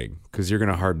doing because you're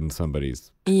going to harden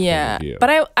somebody's point of view.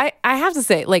 But I have to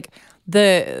say, like,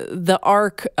 the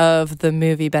arc of the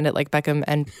movie Bend It Like Beckham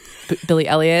and Billy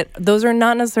Elliot, those are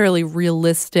not necessarily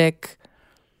realistic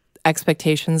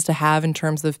expectations to have in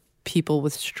terms of people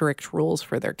with strict rules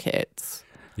for their kids.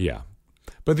 Yeah.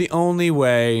 But the only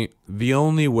way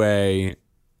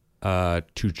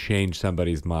to change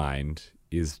somebody's mind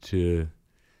is to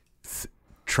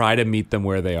try to meet them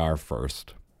where they are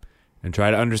first and try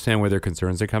to understand where their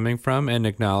concerns are coming from and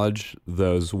acknowledge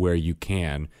those where you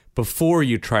can before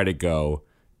you try to go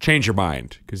change your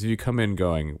mind. Because if you come in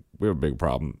going, we have a big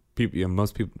problem,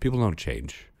 most people don't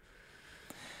change,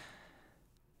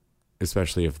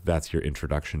 especially if that's your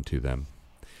introduction to them.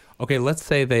 Okay, let's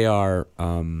say they are...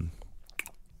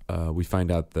 we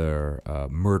find out they're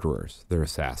murderers. They're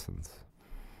assassins.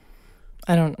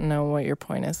 I don't know what your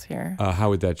point is here. How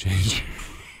would that change?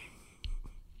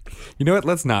 You know what?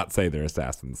 Let's not say they're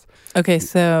assassins. Okay,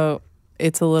 so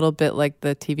it's a little bit like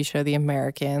the TV show The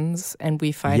Americans, and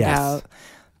we find out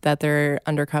that they're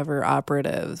undercover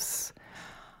operatives.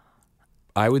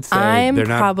 I would say I'm they're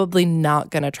not... probably not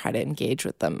going to try to engage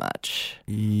with them much.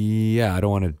 Yeah, I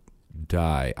don't want to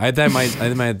die. I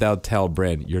might tell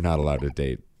Bryn, you're not allowed to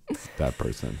date that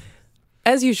person.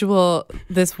 As usual,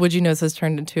 this Would You Knows has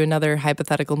turned into another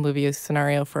hypothetical movie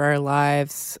scenario for our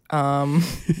lives,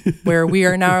 where we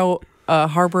are now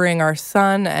harboring our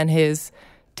son and his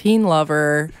teen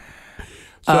lover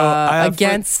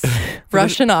against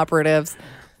Russian operatives.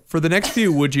 For the next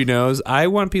few Would You Knows, I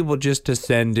want people just to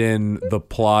send in the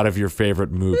plot of your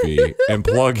favorite movie and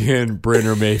plug in Bryn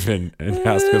or Maven and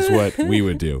ask us what we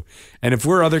would do. And if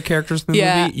we're other characters in the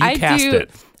movie, you cast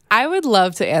it. I would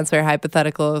love to answer a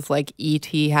hypothetical if, like,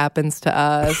 E.T. happens to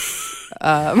us.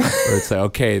 Or it's like,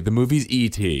 okay, the movie's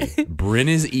E.T. Bryn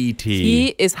is E.T.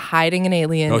 He is hiding an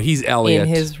alien he's Elliot. in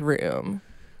his room.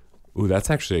 Ooh, that's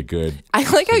actually a good I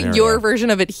like scenario. how your version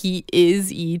of it, he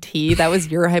is E.T. That was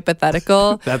your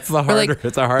hypothetical. That's the harder.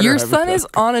 It's a harder Your son is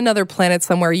on another planet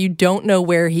somewhere. You don't know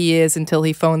where he is until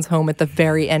he phones home at the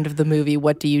very end of the movie.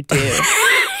 What do you do?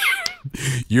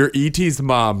 You're E.T.'s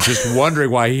mom, just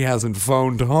wondering why he hasn't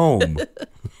phoned home.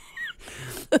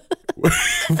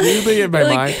 Weirdly in my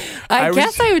mind, I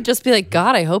guess I would just be like,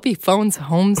 God, I hope he phones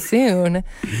home soon.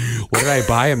 What did I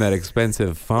buy him that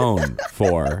expensive phone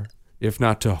for, if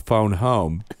not to phone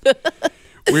home?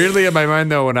 Weirdly in my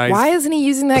mind, though, why isn't he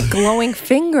using that glowing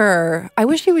finger? I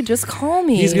wish he would just call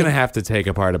me. He's going to have to take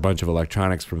apart a bunch of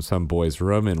electronics from some boy's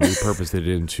room and repurpose it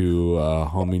into a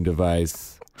homing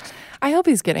device. I hope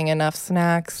he's getting enough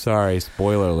snacks. Sorry,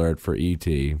 spoiler alert for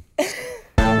E.T.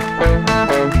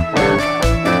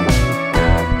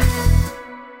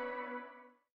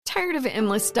 Tired of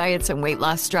endless diets and weight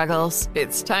loss struggles?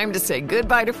 It's time to say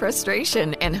goodbye to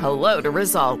frustration and hello to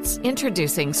results.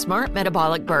 Introducing Smart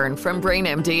Metabolic Burn from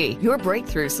BrainMD, your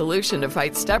breakthrough solution to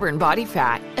fight stubborn body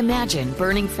fat. Imagine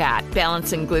burning fat,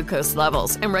 balancing glucose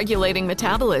levels, and regulating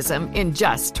metabolism in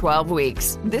just 12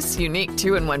 weeks. This unique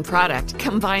 2-in-1 product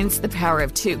combines the power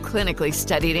of 2 clinically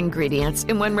studied ingredients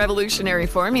in one revolutionary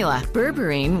formula.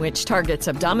 Berberine, which targets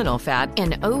abdominal fat,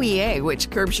 and OEA, which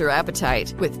curbs your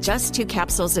appetite. With just 2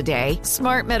 capsules a day,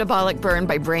 Smart Metabolic Burn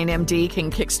by BrainMD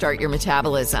can kickstart your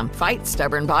metabolism, fight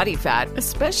stubborn body fat,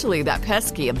 especially that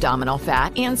pesky abdominal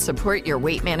fat, and support your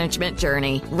weight management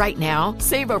journey. Right now,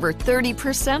 save over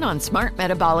 30% on Smart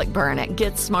Metabolic Burn at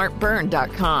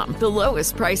GetSmartBurn.com. The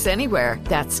lowest price anywhere.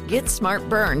 That's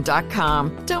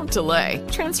GetSmartBurn.com. Don't delay.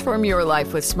 Transform your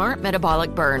life with Smart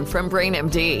Metabolic Burn from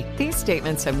BrainMD. These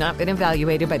statements have not been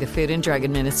evaluated by the Food and Drug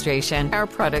Administration. Our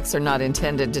products are not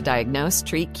intended to diagnose,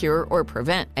 treat, cure, or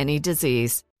prevent any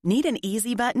disease. Need an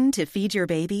easy button to feed your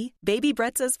baby? Baby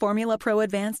Bretz's Formula Pro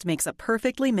Advanced makes a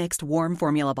perfectly mixed warm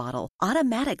formula bottle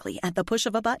automatically at the push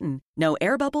of a button. No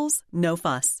air bubbles, no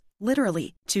fuss.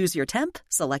 Literally, choose your temp,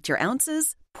 select your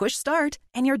ounces, push start,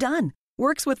 and you're done.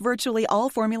 Works with virtually all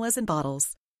formulas and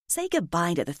bottles. Say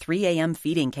goodbye to the 3 a.m.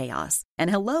 feeding chaos and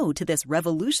hello to this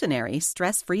revolutionary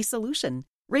stress-free solution.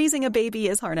 Raising a baby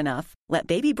is hard enough. Let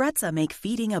Baby Bretza make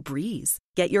feeding a breeze.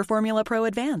 Get your Formula Pro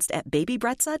Advanced at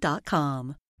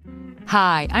babybretza.com.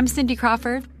 Hi, I'm Cindy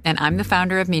Crawford, and I'm the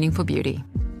founder of Meaningful Beauty.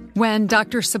 When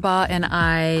Dr. Sabah and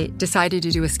I decided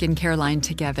to do a skincare line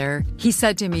together, he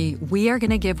said to me, we are going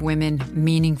to give women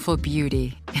meaningful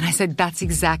beauty. And I said, that's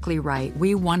exactly right.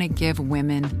 We want to give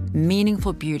women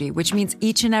meaningful beauty, which means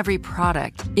each and every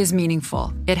product is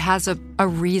meaningful. It has a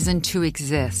reason to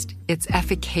exist. It's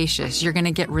efficacious. You're going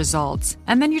to get results.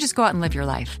 And then you just go out and live your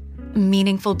life.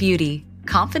 Meaningful Beauty.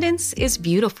 Confidence is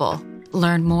beautiful.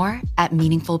 Learn more at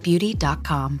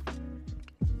meaningfulbeauty.com.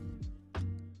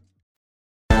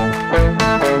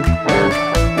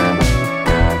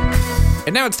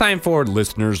 And now it's time for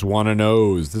Listeners Wanna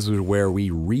Knows. This is where we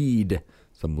read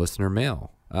some listener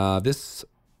mail. This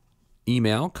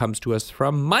email comes to us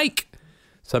from Mike.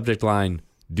 Subject line,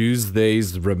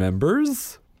 Tuesdays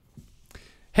Remembers?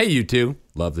 Hey, you two.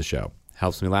 Love the show.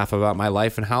 Helps me laugh about my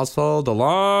life and household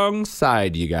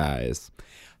alongside you guys.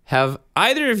 Have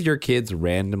either of your kids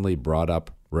randomly brought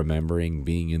up remembering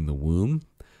being in the womb?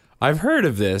 I've heard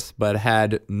of this, but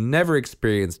had never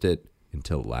experienced it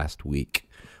until last week.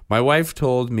 My wife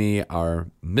told me our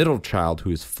middle child,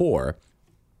 who is 4,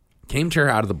 came to her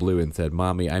out of the blue and said,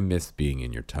 Mommy, I miss being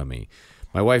in your tummy.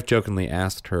 My wife jokingly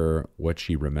asked her what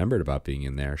she remembered about being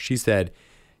in there. She said,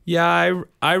 yeah,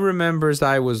 I remembers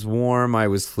I was warm, I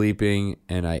was sleeping,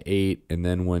 and I ate, and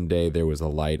then one day there was a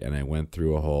light, and I went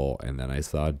through a hole, and then I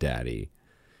saw Daddy.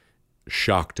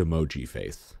 Shocked emoji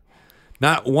face.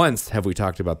 Not once have we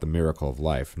talked about the miracle of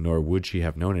life, nor would she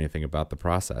have known anything about the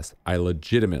process. I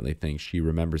legitimately think she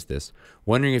remembers this.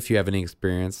 Wondering if you have any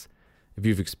experience, if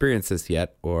you've experienced this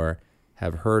yet, or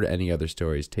have heard any other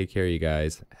stories. Take care, you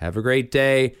guys. Have a great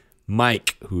day.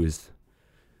 Mike, whose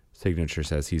signature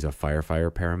says he's a firefighter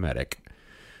paramedic.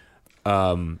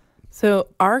 So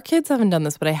our kids haven't done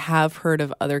this, but I have heard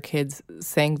of other kids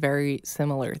saying very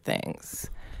similar things.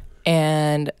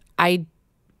 And I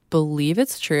believe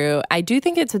it's true. I do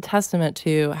think it's a testament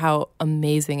to how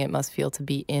amazing it must feel to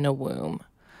be in a womb.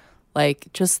 Like,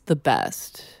 just the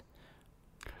best.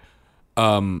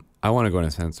 I want to go in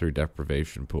a sensory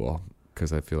deprivation pool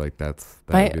because I feel like that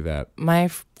would be that. My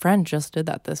friend just did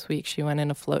that this week. She went in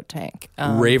a float tank.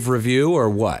 Rave review or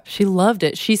what? She loved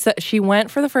it. She said she went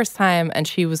for the first time and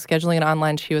she was scheduling it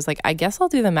online. She was like, I guess I'll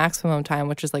do the maximum time,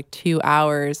 which is like 2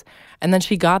 hours. And then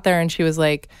she got there and she was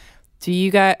like, do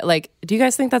you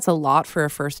guys think that's a lot for a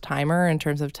first timer in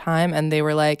terms of time? And they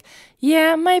were like,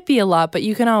 yeah, it might be a lot, but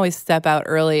you can always step out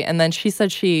early. And then she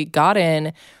said she got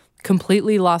in,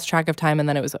 completely lost track of time, and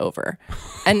then it was over.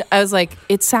 And I was like,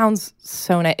 it sounds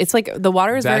so nice. It's like the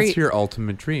water is That's your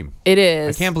ultimate dream. It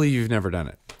is. I can't believe you've never done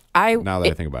it. Now that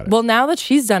I think about it. Well, now that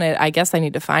she's done it, I guess I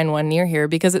need to find one near here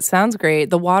because it sounds great.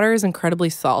 The water is incredibly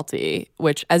salty,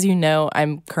 which, as you know,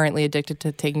 I'm currently addicted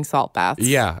to taking salt baths.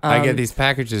 Yeah, I get these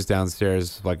packages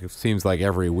downstairs, like it seems like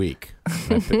every week.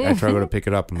 I try to go to pick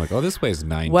it up. I'm like, oh, this weighs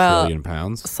 9 trillion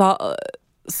pounds.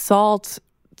 Salt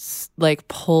like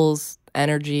pulls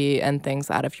energy and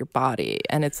things out of your body,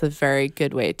 and it's a very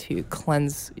good way to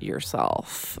cleanse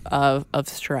yourself of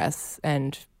stress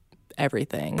and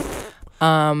everything.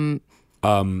 Do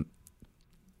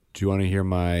you want to hear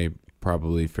my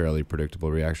probably fairly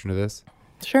predictable reaction to this?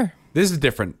 Sure. This is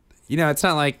different. It's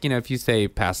not like, if you say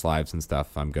past lives and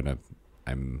stuff, I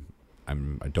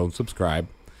don't subscribe.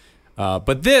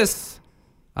 But this,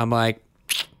 I'm like,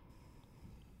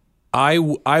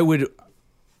 I'm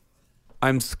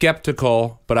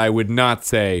skeptical, but I would not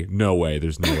say, no way,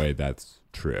 there's no way that's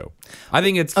true. I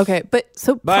think it's... Okay, but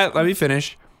let me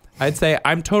finish. I'd say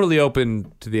I'm totally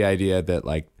open to the idea that,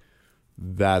 like,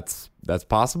 that's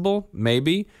possible,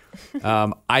 maybe.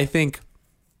 I think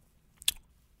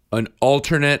an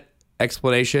alternate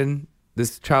explanation,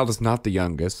 this child is not the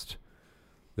youngest.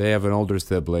 They have an older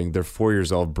sibling. They're 4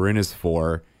 years old. Bryn is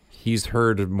 4. He's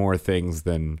heard more things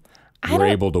than we're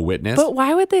able to witness. But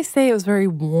why would they say it was very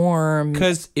warm?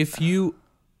 Because if you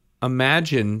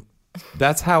imagine,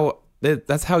 that's how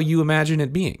you imagine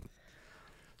it being.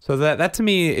 So that to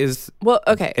me is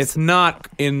okay. It's not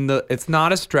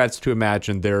a stretch to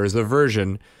imagine there is a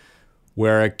version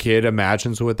where a kid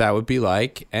imagines what that would be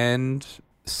like and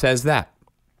says that.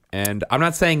 And I'm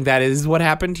not saying that is what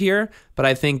happened here, but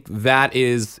I think that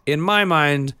is, in my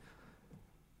mind,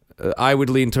 I would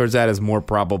lean towards that as more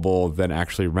probable than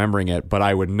actually remembering it, but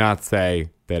I would not say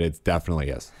that it definitely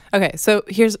is. Okay, so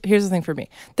here's the thing for me.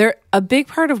 A big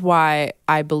part of why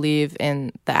I believe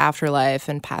in the afterlife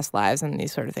and past lives and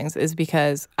these sort of things is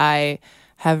because I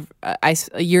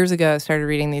years ago started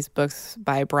reading these books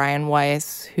by Brian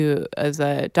Weiss, who is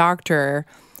a doctor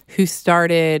who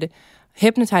started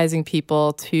hypnotizing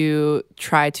people to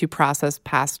try to process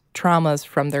past traumas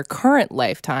from their current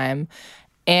lifetime.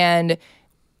 And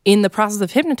in the process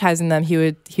of hypnotizing them, he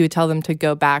would tell them to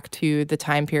go back to the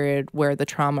time period where the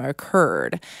trauma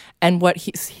occurred. And what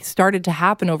he started to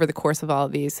happen over the course of all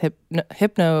of these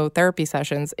hypnotherapy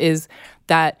sessions is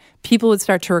that people would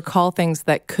start to recall things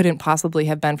that couldn't possibly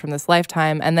have been from this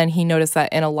lifetime. And then he noticed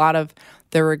that in a lot of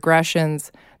the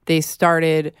regressions, they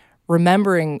started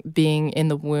remembering being in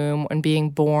the womb and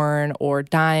being born or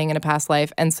dying in a past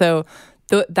life. And so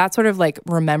that sort of like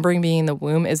remembering being in the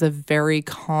womb is a very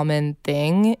common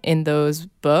thing in those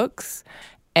books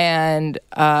and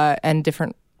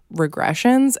different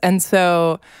regressions. And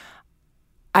so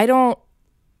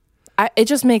it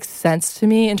just makes sense to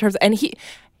me in terms of, and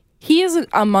he is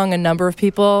among a number of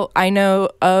people I know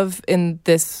of in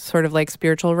this sort of like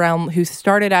spiritual realm who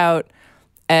started out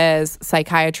as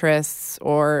psychiatrists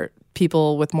or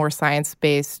people with more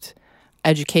science-based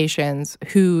educations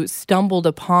who stumbled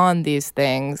upon these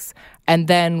things and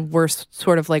then were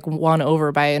sort of like won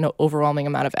over by an overwhelming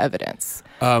amount of evidence.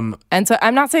 And so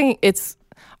I'm not saying it's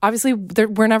obviously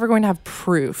we're never going to have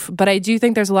proof, but I do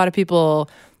think there's a lot of people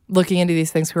looking into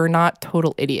these things who are not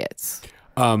total idiots.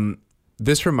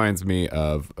 This reminds me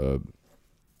of a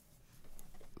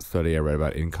study I read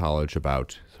about in college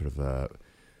about sort of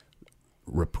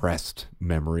repressed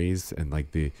memories and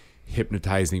like the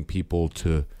hypnotizing people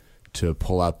to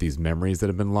pull out these memories that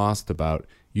have been lost, about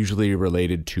usually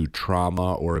related to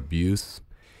trauma or abuse.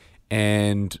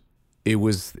 And it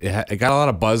got a lot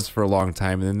of buzz for a long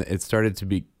time, and then it started to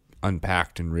be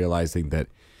unpacked and realizing that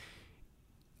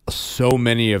so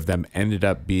many of them ended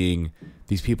up being,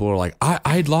 these people were like,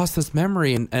 I'd lost this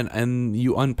memory and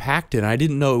you unpacked it and I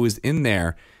didn't know it was in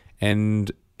there.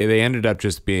 And they ended up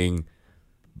just being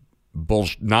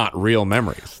not real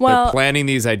memories. Well, they're planning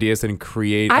these ideas and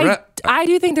create. I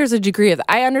do think there's a degree of that.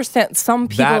 I understand some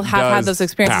people have had those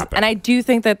experiences, happen. and I do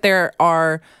think that there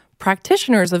are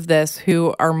practitioners of this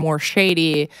who are more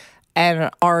shady and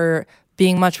are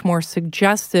being much more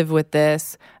suggestive with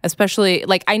this. Especially,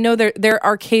 like, I know there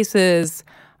are cases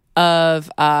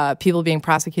of people being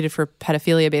prosecuted for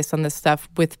pedophilia based on this stuff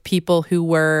with people who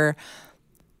were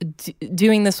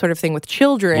doing this sort of thing with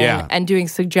children and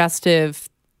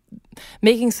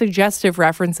making suggestive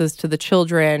references to the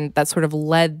children that sort of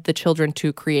led the children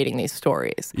to creating these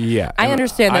stories. Yeah. I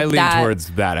understand that. I lean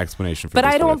towards that explanation for but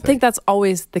this I don't think that's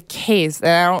always the case.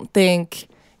 And I think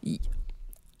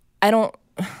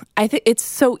it's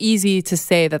so easy to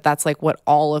say that that's like what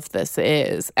all of this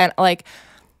is. And like,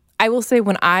 I will say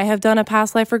when I have done a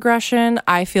past life regression,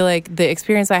 I feel like the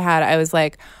experience I had, I was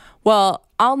like, well,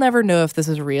 I'll never know if this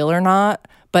is real or not.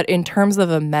 But in terms of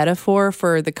a metaphor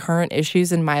for the current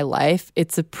issues in my life,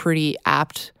 it's a pretty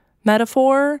apt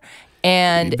metaphor.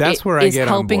 And that's where is I get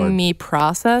helping me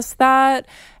process that.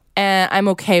 And I'm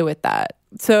okay with that.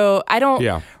 So I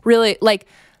don't really like...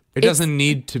 It doesn't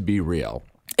need to be real.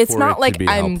 It's not like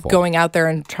I'm helpful. going out there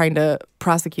and trying to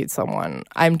prosecute someone.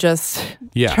 I'm just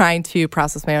trying to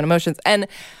process my own emotions. And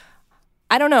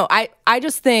I don't know. I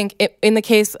just think in the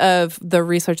case of the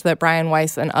research that Brian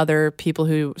Weiss and other people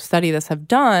who study this have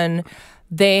done,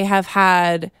 they have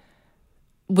had,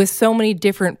 with so many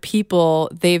different people,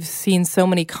 they've seen so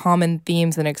many common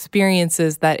themes and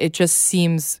experiences that it just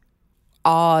seems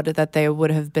odd that they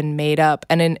would have been made up.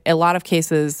 And in a lot of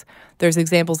cases, there's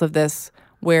examples of this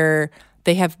where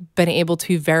they have been able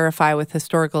to verify with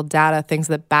historical data things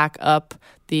that back up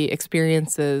the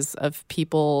experiences of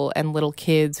people and little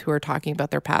kids who are talking about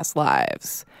their past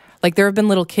lives. Like, there have been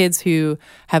little kids who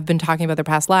have been talking about their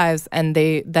past lives, and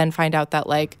they then find out that,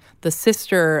 like, the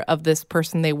sister of this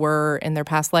person they were in their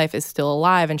past life is still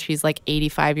alive, and she's, like,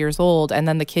 85 years old. And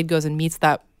then the kid goes and meets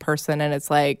that person, and it's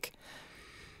like,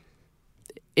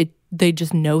 they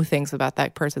just know things about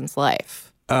that person's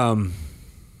life.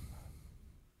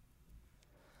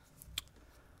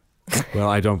 Well,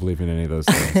 I don't believe in any of those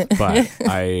things, but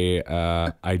I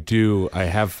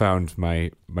have found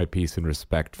my peace and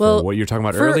respect for what you're talking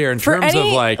about earlier in terms of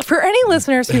like... For any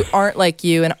listeners who aren't like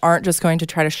you and aren't just going to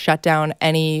try to shut down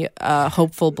any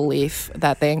hopeful belief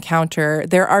that they encounter,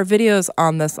 there are videos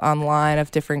on this online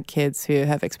of different kids who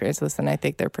have experienced this, and I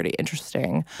think they're pretty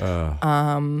interesting.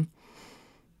 I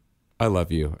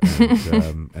love you,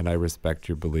 and I respect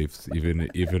your beliefs, even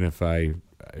if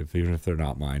they're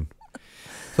not mine.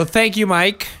 So thank you,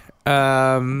 Mike,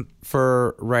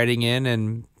 for writing in,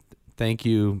 and thank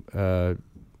you,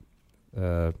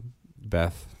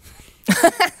 Beth,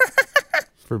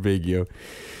 for being you.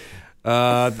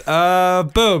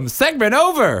 Boom, segment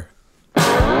over.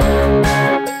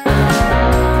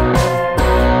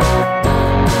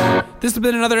 This has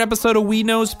been another episode of We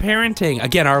Knows Parenting.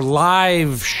 Again, our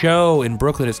live show in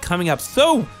Brooklyn is coming up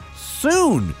so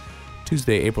soon.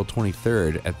 Tuesday, April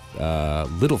 23rd at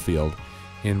Littlefield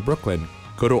in Brooklyn.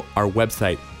 Go to our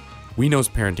website,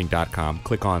 weknowsparenting.com.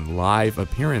 Click on live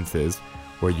appearances,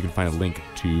 where you can find a link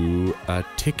to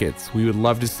tickets. We would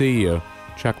love to see you.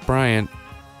 Chuck Bryant,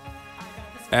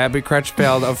 Abby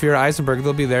Crutchfield, Ophira Eisenberg,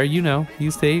 they'll be there. You know,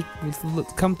 you say,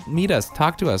 come meet us,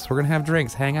 talk to us. We're going to have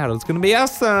drinks, hang out. It's going to be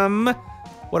awesome.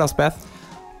 What else, Beth?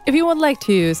 If you would like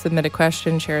to submit a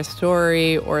question, share a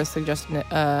story, or suggest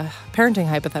a parenting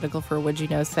hypothetical for a Would You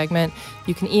Know segment,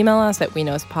 you can email us at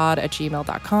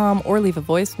weknowspod@gmail.com or leave a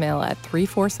voicemail at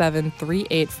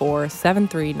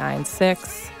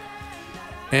 347-384-7396.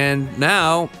 And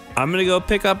now, I'm going to go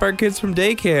pick up our kids from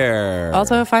daycare.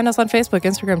 Also, find us on Facebook,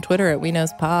 Instagram, Twitter at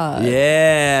weknowspod.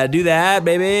 Yeah, do that,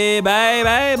 baby. Bye,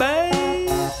 bye, bye.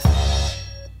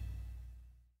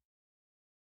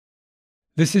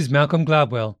 This is Malcolm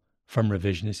Gladwell from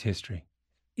Revisionist History.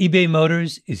 eBay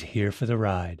Motors is here for the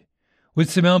ride.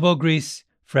 With some elbow grease,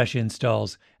 fresh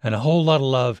installs, and a whole lot of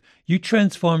love, you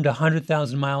transformed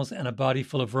 100,000 miles and a body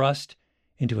full of rust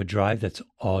into a drive that's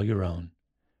all your own.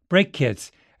 Brake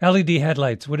kits, LED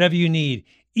headlights, whatever you need,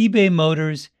 eBay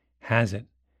Motors has it.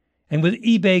 And with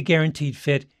eBay Guaranteed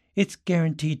Fit, it's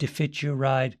guaranteed to fit your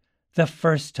ride the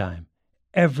first time,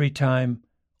 every time,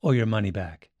 or your money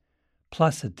back.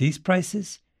 Plus, at these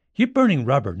prices, you're burning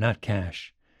rubber, not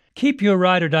cash. Keep your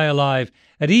ride or die alive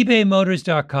at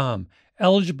ebaymotors.com.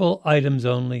 Eligible items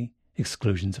only.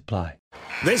 Exclusions apply.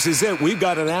 This is it. We've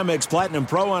got an Amex Platinum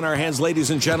Pro on our hands, ladies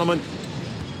and gentlemen.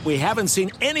 We haven't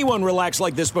seen anyone relax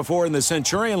like this before in the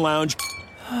Centurion Lounge.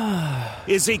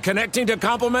 Is he connecting to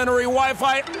complimentary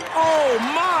Wi-Fi? Oh,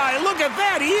 my! Look at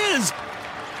that! He is!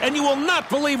 And you will not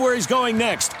believe where he's going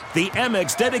next. The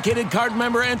Amex dedicated card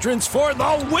member entrance for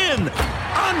the win.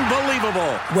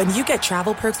 Unbelievable. When you get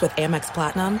travel perks with Amex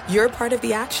Platinum, you're part of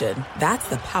the action. That's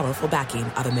the powerful backing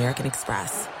of American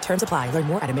Express. Terms apply. Learn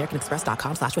more at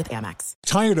americanexpress.com/withAmex.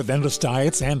 Tired of endless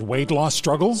diets and weight loss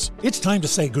struggles? It's time to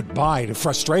say goodbye to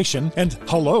frustration and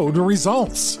hello to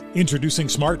results. Introducing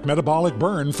Smart Metabolic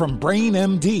Burn from Brain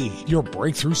MD, your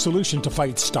breakthrough solution to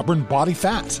fight stubborn body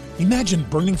fat. Imagine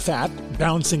burning fat,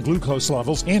 balancing glucose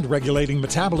levels, and regulating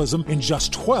metabolism in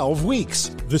just 12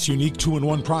 weeks. This unique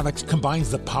 2-in-1 product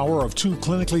combines the power of 2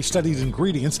 clinically studied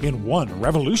ingredients in one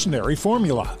revolutionary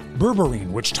formula. Berberine,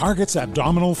 which targets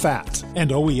abdominal fat,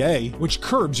 and OEA, which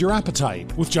curbs your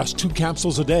appetite. With just 2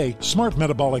 capsules a day, Smart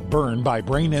Metabolic Burn by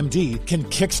Brain MD can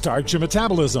kickstart your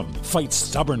metabolism, fight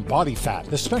stubborn body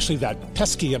fat, especially that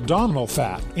pesky abdominal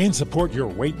fat, and support your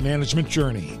weight management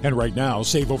journey. And right now,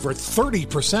 save over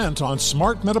 30% on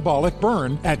Smart Metabolic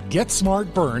Burn at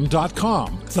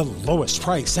GetSmartBurn.com. The lowest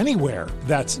price anywhere.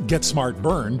 That's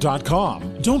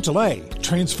GetSmartBurn.com. Don't delay.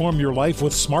 Transform your life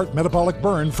with Smart Metabolic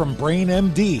Burn from Brain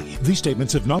MD. These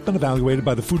statements have not been evaluated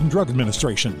by the Food and Drug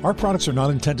Administration. Our products are not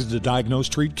intended to diagnose,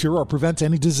 treat, cure, or prevent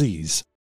any disease.